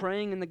he was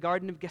praying in the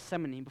Garden of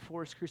Gethsemane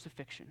before his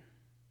crucifixion.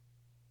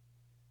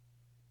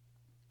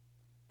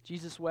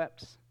 Jesus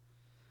wept.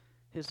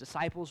 His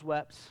disciples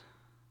wept.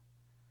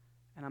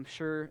 And I'm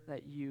sure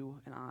that you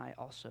and I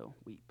also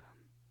weep.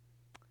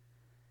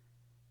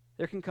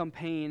 There can come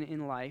pain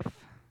in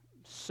life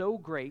so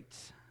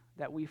great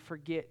that we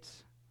forget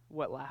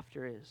what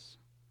laughter is.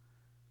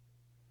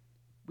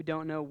 We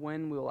don't know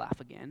when we will laugh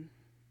again.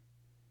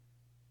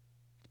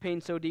 It's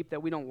pain so deep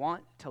that we don't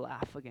want to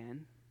laugh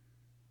again.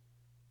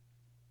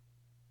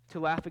 To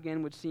laugh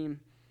again would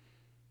seem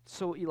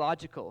so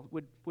illogical,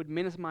 would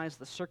minimize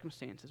the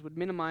circumstances, would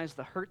minimize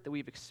the hurt that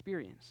we've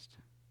experienced.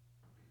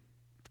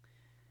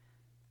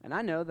 And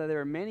I know that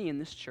there are many in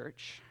this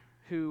church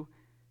who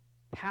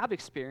have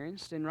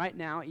experienced, and right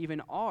now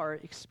even are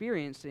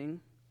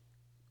experiencing,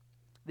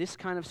 this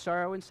kind of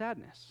sorrow and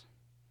sadness.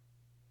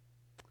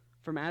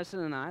 For Madison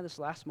and I, this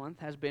last month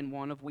has been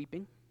one of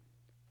weeping,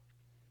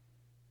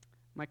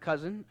 My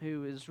cousin,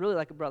 who is really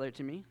like a brother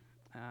to me,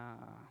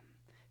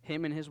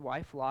 him and his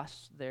wife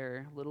lost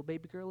their little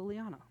baby girl,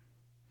 Liliana,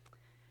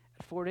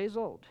 at 4 days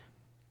old.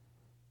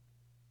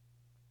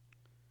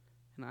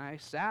 And I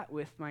sat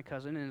with my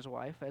cousin and his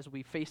wife as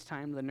we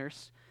FaceTimed the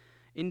nurse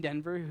in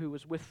Denver who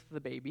was with the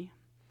baby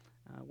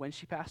when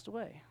she passed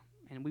away.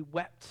 And we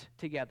wept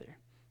together.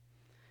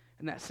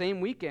 And that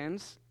same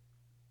weekend,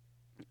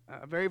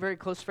 very, very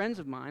close friends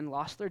of mine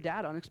lost their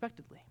dad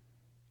unexpectedly.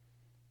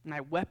 And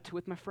I wept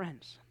with my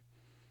friends.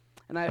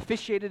 And I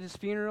officiated his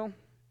funeral.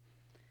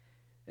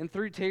 And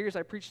through tears,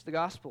 I preached the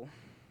gospel.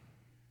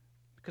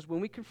 Because when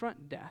we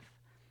confront death,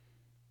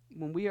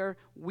 when we are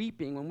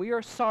weeping, when we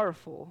are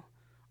sorrowful,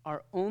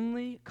 our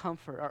only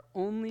comfort, our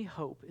only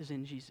hope is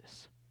in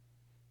Jesus.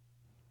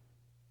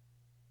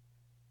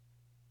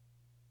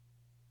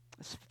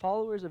 As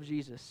followers of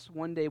Jesus,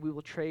 one day we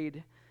will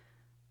trade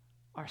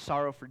our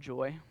sorrow for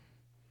joy,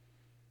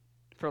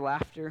 for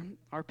laughter.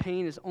 Our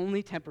pain is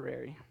only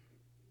temporary.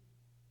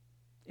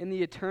 In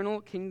the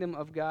eternal kingdom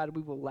of God,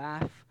 we will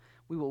laugh,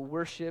 we will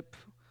worship,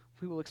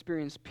 we will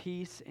experience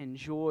peace and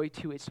joy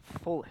to its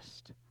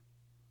fullest.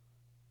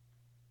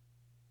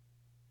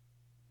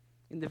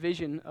 In the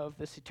vision of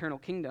this eternal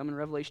kingdom in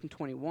Revelation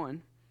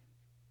 21,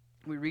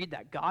 we read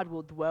that God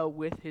will dwell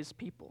with his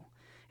people,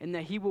 and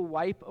that he will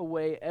wipe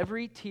away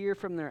every tear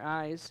from their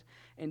eyes,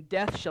 and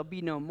death shall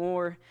be no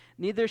more,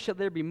 neither shall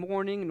there be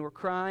mourning, nor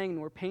crying,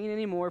 nor pain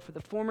any more, for the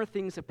former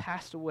things have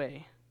passed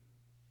away.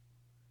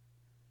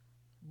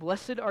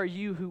 Blessed are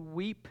you who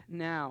weep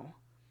now,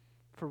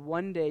 for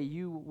one day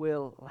you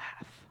will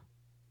laugh.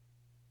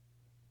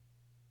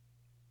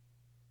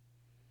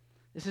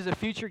 This is a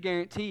future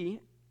guarantee,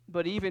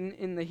 but even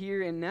in the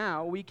here and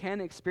now, we can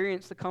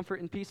experience the comfort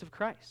and peace of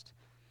Christ.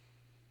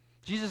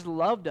 Jesus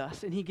loved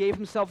us, and he gave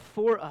himself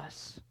for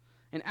us.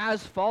 And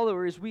as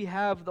followers, we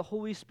have the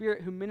Holy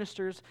Spirit who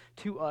ministers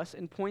to us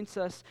and points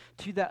us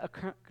to that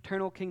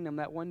eternal kingdom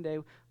that one day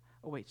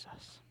awaits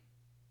us.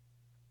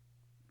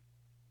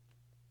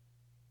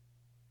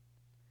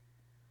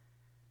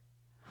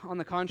 On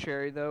the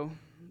contrary, though,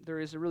 there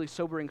is a really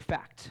sobering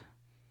fact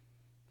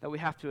that we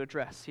have to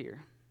address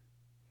here.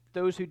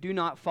 Those who do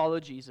not follow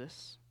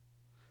Jesus,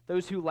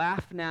 those who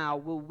laugh now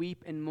will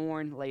weep and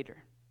mourn later.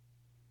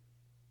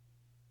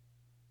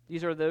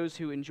 These are those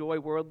who enjoy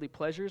worldly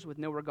pleasures with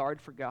no regard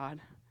for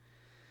God.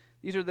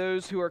 These are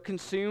those who are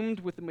consumed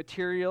with the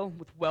material,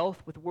 with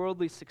wealth, with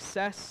worldly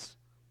success.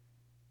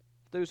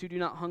 Those who do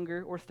not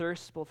hunger or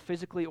thirst, both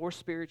physically or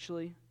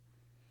spiritually.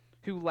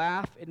 Who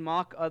laugh and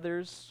mock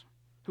others.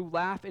 Who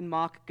laugh and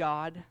mock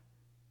God.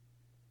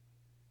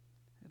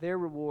 Their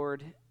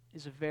reward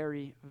is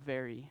very,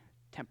 very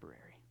temporary.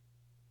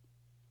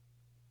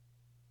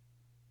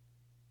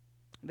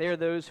 They are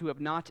those who have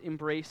not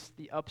embraced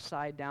the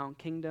upside-down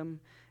kingdom,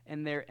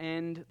 and their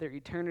end, their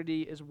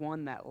eternity, is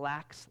one that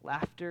lacks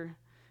laughter,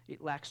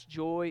 it lacks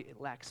joy,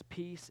 it lacks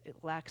peace, it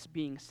lacks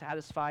being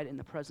satisfied in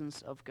the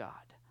presence of God.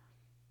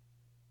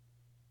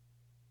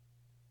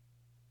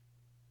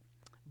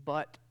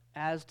 But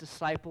as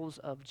disciples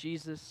of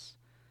Jesus,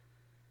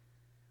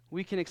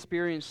 we can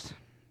experience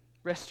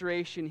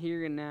restoration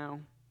here and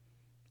now,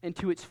 and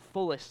to its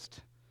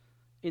fullest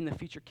in the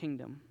future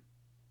kingdom.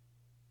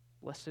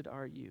 Blessed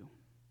are you.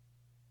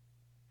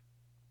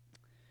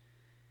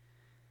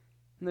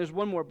 And there's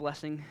one more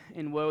blessing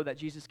and woe that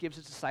Jesus gives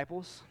his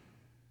disciples.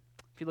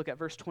 If you look at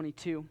verse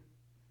 22,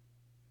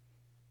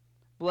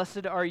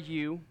 blessed are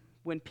you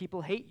when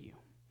people hate you,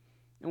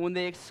 and when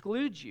they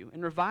exclude you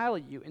and revile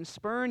you and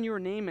spurn your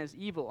name as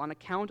evil on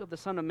account of the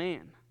Son of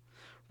Man.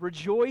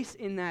 Rejoice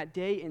in that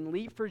day and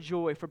leap for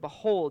joy, for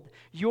behold,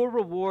 your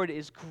reward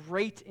is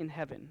great in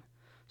heaven.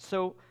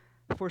 So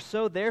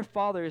their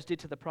fathers did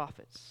to the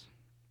prophets.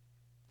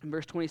 In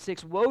verse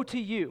 26, woe to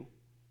you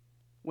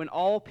when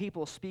all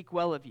people speak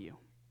well of you,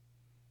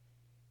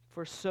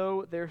 for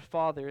so their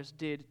fathers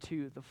did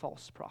to the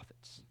false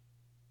prophets.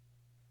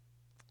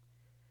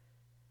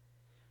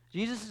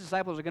 Jesus'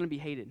 disciples are going to be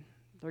hated.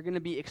 They're going to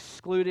be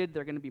excluded.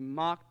 They're going to be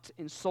mocked,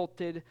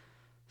 insulted,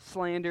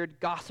 slandered,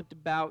 gossiped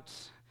about,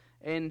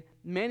 and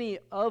many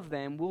of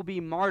them will be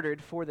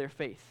martyred for their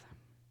faith.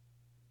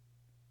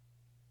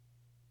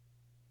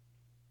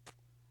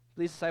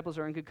 These disciples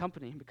are in good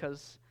company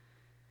because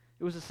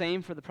it was the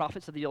same for the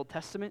prophets of the Old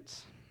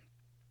Testament.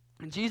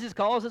 And Jesus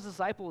calls his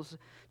disciples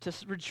to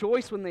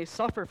rejoice when they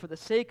suffer for the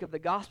sake of the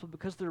gospel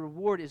because the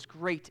reward is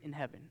great in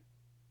heaven.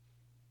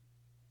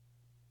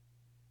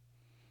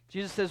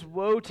 Jesus says,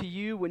 woe to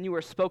you when you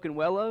are spoken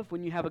well of,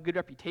 when you have a good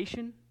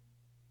reputation.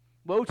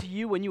 Woe to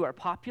you when you are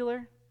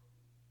popular.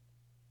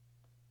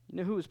 You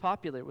know who was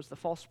popular? It was the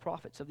false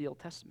prophets of the Old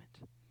Testament.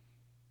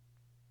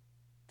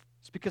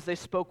 It's because they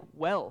spoke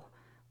well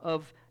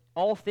of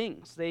all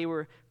things. They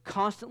were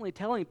constantly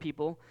telling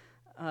people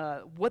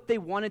what they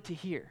wanted to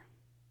hear.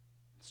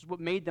 This is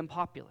what made them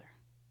popular.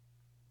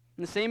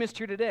 And the same is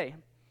true today.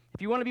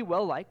 If you want to be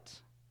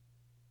well-liked,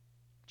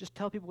 just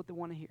tell people what they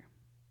want to hear.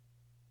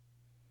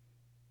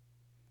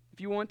 If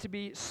you want to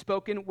be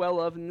spoken well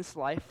of in this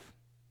life,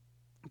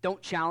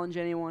 don't challenge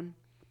anyone.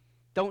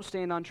 don't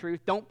stand on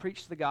truth, don't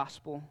preach the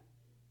gospel.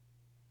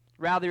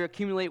 Rather,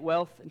 accumulate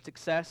wealth and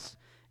success,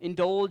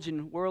 indulge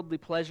in worldly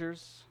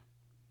pleasures.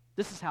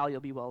 This is how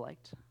you'll be well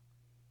liked.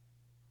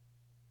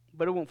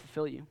 But it won't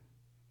fulfill you,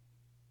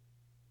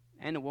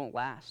 and it won't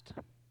last.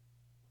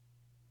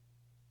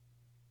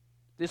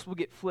 This will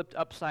get flipped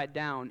upside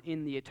down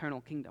in the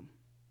eternal kingdom.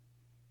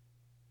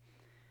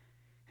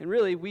 And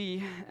really,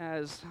 we,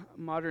 as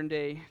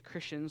modern-day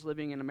Christians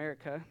living in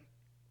America,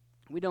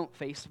 we don't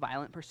face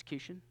violent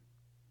persecution.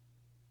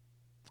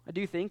 I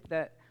do think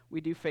that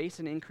we do face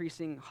an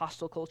increasing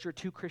hostile culture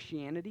to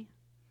Christianity.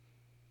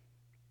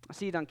 I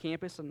see it on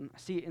campus, and I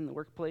see it in the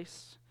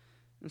workplace.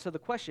 And so the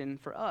question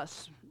for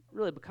us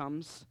really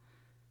becomes,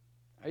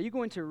 are you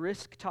going to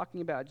risk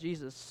talking about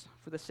Jesus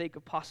for the sake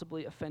of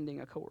possibly offending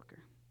a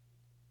coworker?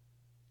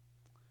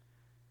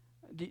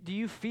 Do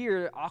you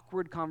fear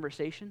awkward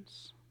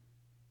conversations?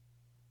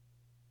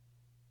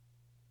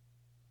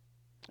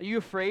 Are you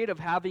afraid of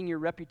having your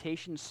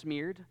reputation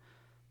smeared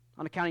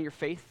on account of your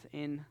faith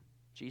in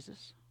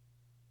Jesus?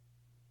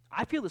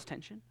 I feel this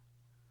tension.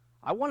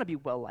 I want to be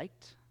well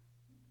liked.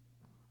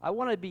 I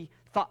want to be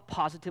thought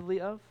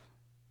positively of.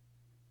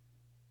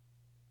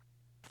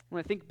 When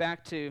I think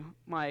back to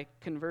my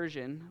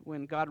conversion,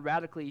 when God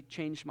radically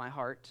changed my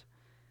heart,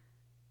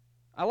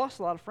 I lost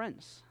a lot of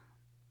friends.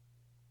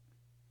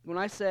 When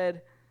I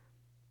said,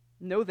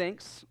 no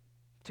thanks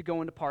to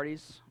going to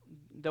parties,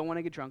 don't want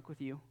to get drunk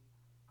with you,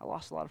 I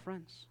lost a lot of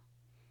friends.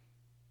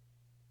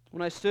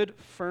 When I stood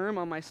firm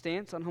on my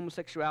stance on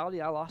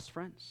homosexuality, I lost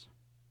friends.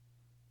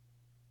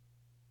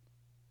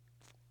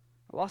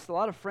 I lost a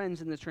lot of friends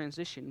in the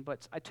transition,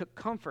 but I took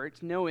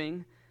comfort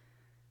knowing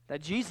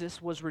that Jesus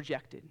was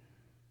rejected.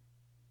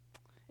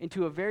 And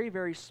to a very,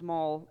 very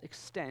small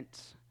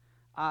extent,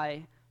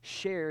 I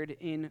shared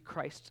in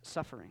Christ's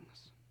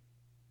sufferings.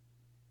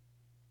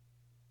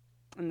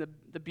 And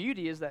the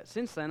beauty is that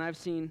since then, I've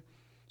seen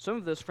some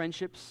of those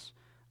friendships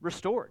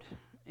restored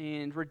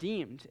and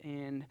redeemed,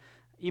 and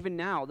even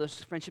now,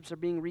 those friendships are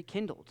being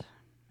rekindled,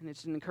 and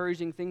it's an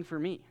encouraging thing for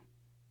me.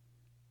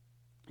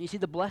 You see,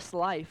 the blessed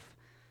life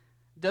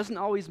doesn't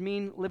always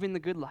mean living the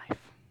good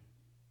life.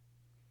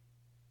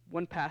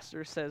 One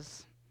pastor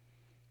says,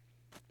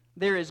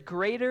 there is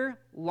greater,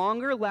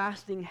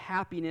 longer-lasting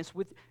happiness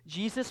with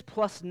Jesus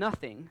plus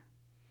nothing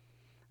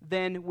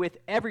than with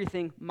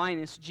everything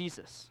minus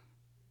Jesus.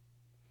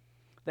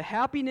 The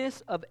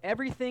happiness of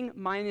everything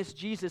minus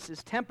Jesus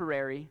is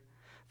temporary.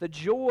 The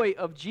joy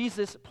of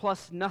Jesus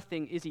plus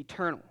nothing is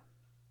eternal.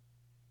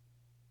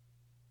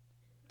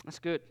 That's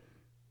good.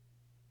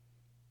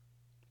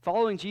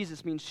 Following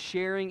Jesus means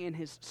sharing in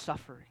his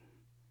suffering.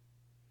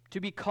 To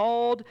be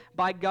called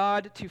by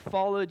God to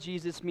follow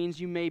Jesus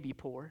means you may be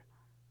poor,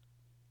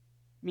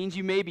 means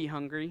you may be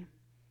hungry,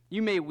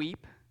 you may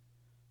weep,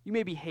 you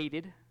may be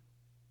hated,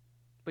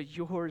 but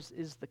yours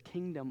is the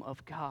kingdom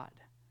of God.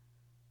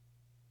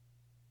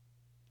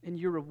 And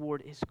your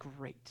reward is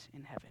great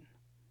in heaven.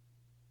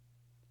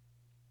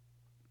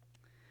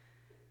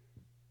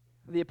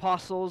 The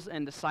apostles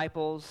and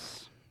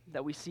disciples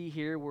that we see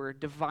here were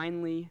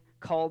divinely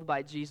called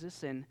by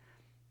Jesus, and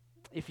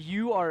if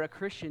you are a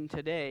Christian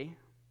today,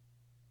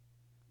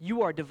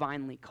 you are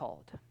divinely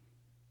called.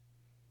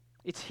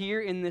 It's here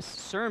in this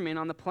sermon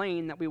on the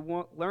plain that we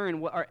learn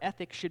what our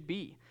ethics should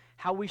be,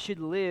 how we should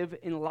live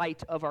in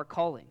light of our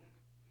calling.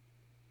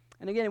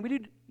 And again, we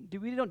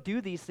don't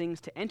do these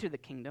things to enter the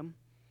kingdom,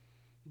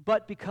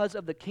 but because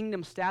of the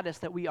kingdom status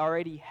that we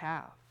already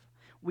have.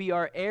 We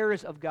are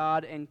heirs of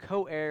God and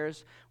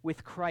co-heirs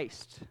with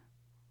Christ,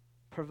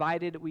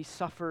 provided we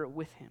suffer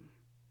with him.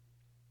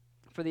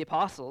 For the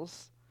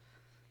apostles,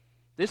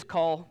 this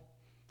call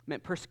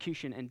meant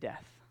persecution and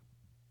death.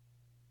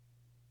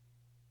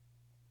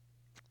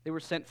 They were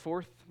sent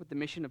forth with the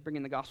mission of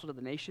bringing the gospel to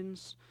the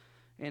nations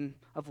and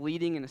of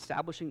leading and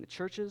establishing the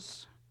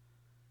churches.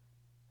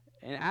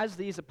 And as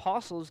these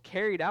apostles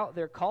carried out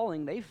their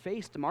calling, they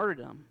faced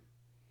martyrdom.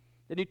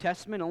 The New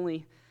Testament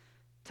only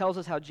tells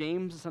us how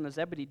James, the son of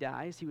Zebedee,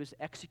 dies. He was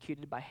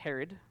executed by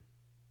Herod.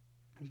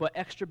 But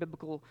extra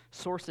biblical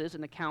sources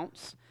and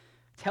accounts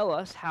tell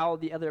us how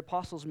the other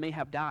apostles may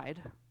have died.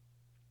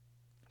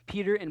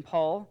 Peter and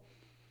Paul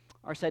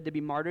are said to be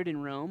martyred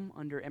in Rome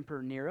under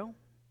Emperor Nero.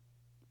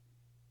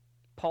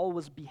 Paul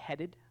was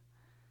beheaded.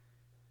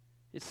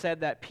 It's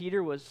said that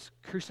Peter was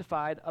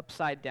crucified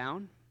upside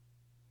down.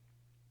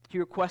 He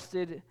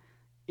requested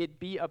it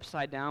be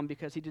upside down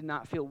because he did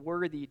not feel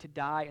worthy to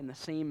die in the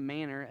same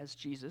manner as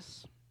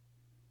Jesus.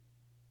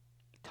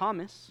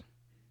 Thomas,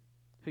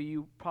 who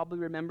you probably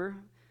remember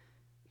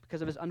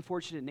because of his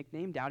unfortunate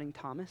nickname, Doubting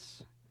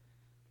Thomas,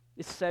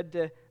 it's said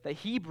that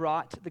he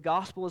brought the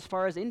gospel as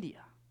far as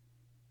India,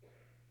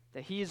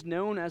 that he is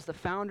known as the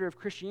founder of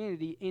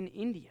Christianity in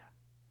India.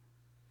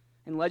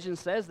 And legend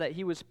says that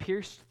he was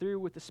pierced through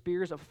with the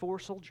spears of 4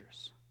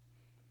 soldiers.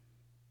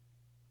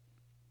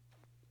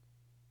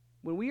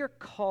 When we are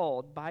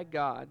called by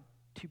God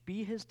to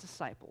be his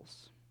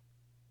disciples,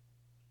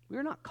 we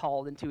are not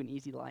called into an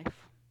easy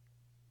life.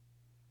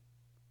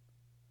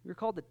 We are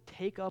called to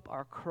take up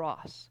our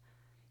cross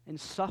and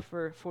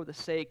suffer for the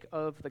sake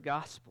of the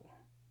gospel.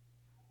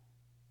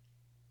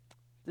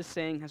 This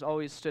saying has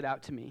always stood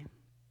out to me.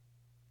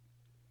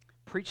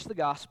 Preach the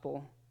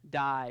gospel,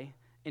 die,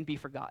 and be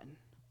forgotten.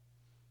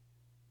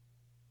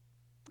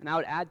 And I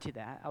would add to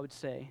that, I would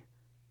say,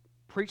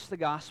 preach the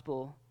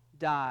gospel,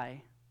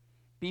 die,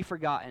 be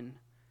forgotten,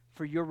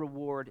 for your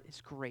reward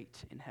is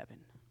great in heaven.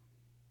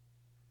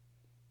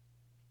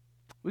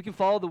 We can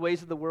follow the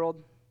ways of the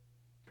world,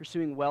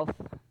 pursuing wealth,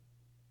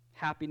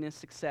 happiness,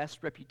 success,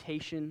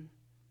 reputation,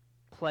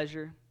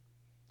 pleasure,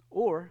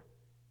 or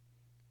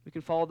we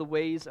can follow the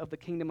ways of the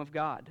kingdom of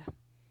God.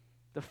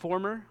 The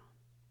former,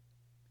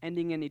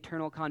 ending in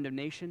eternal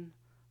condemnation,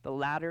 the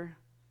latter,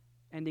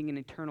 ending in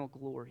eternal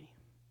glory.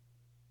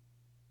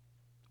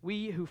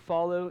 We who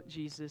follow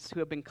Jesus, who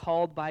have been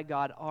called by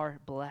God, are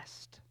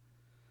blessed.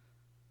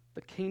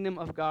 The kingdom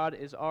of God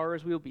is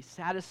ours. We will be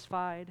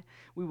satisfied.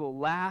 We will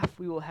laugh.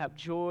 We will have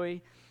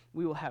joy.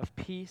 We will have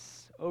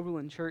peace.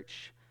 Overland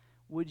Church,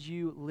 would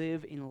you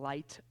live in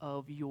light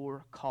of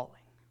your calling?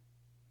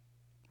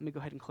 Let me go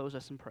ahead and close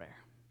us in prayer.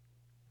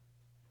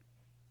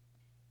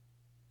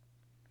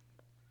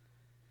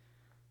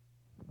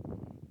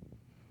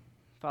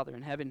 Father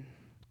in heaven,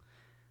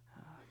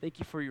 thank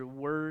you for your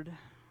word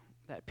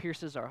that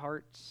pierces our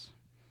hearts.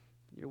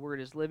 Your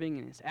word is living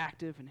and it's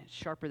active and it's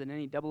sharper than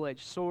any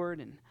double-edged sword.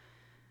 And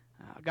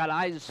God,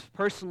 I just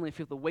personally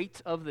feel the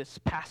weight of this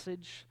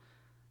passage,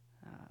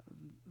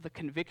 the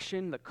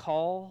conviction, the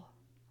call,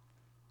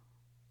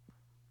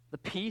 the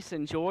peace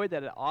and joy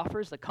that it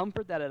offers, the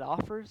comfort that it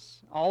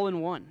offers, all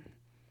in one.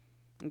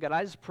 And God,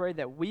 I just pray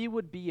that we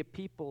would be a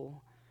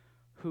people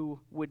who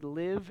would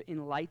live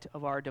in light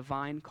of our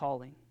divine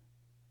calling,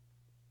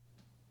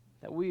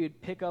 that we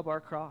would pick up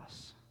our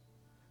cross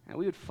and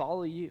we would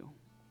follow you,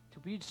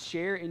 that we would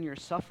share in your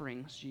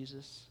sufferings,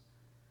 Jesus.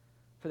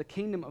 For the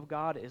kingdom of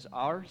God is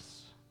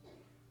ours.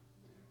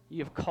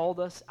 You have called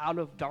us out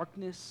of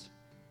darkness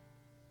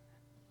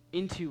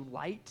into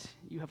light.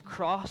 You have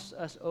crossed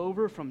us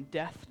over from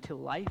death to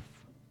life.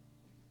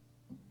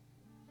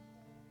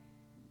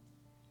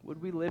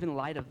 Would we live in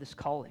light of this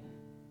calling?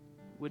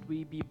 Would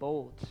we be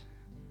bold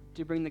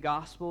to bring the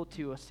gospel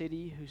to a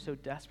city who so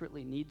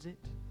desperately needs it?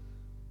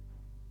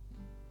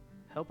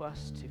 Help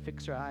us to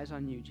fix our eyes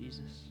on you,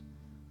 Jesus,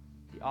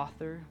 the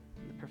author,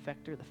 the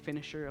perfecter, the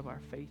finisher of our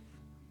faith,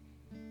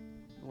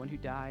 the one who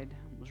died,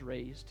 was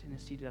raised, and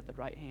is seated at the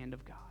right hand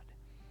of God.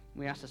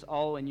 We ask this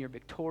all in your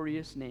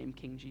victorious name,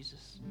 King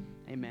Jesus.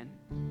 Amen.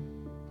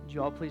 Would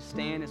you all please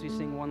stand as we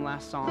sing one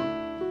last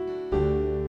song?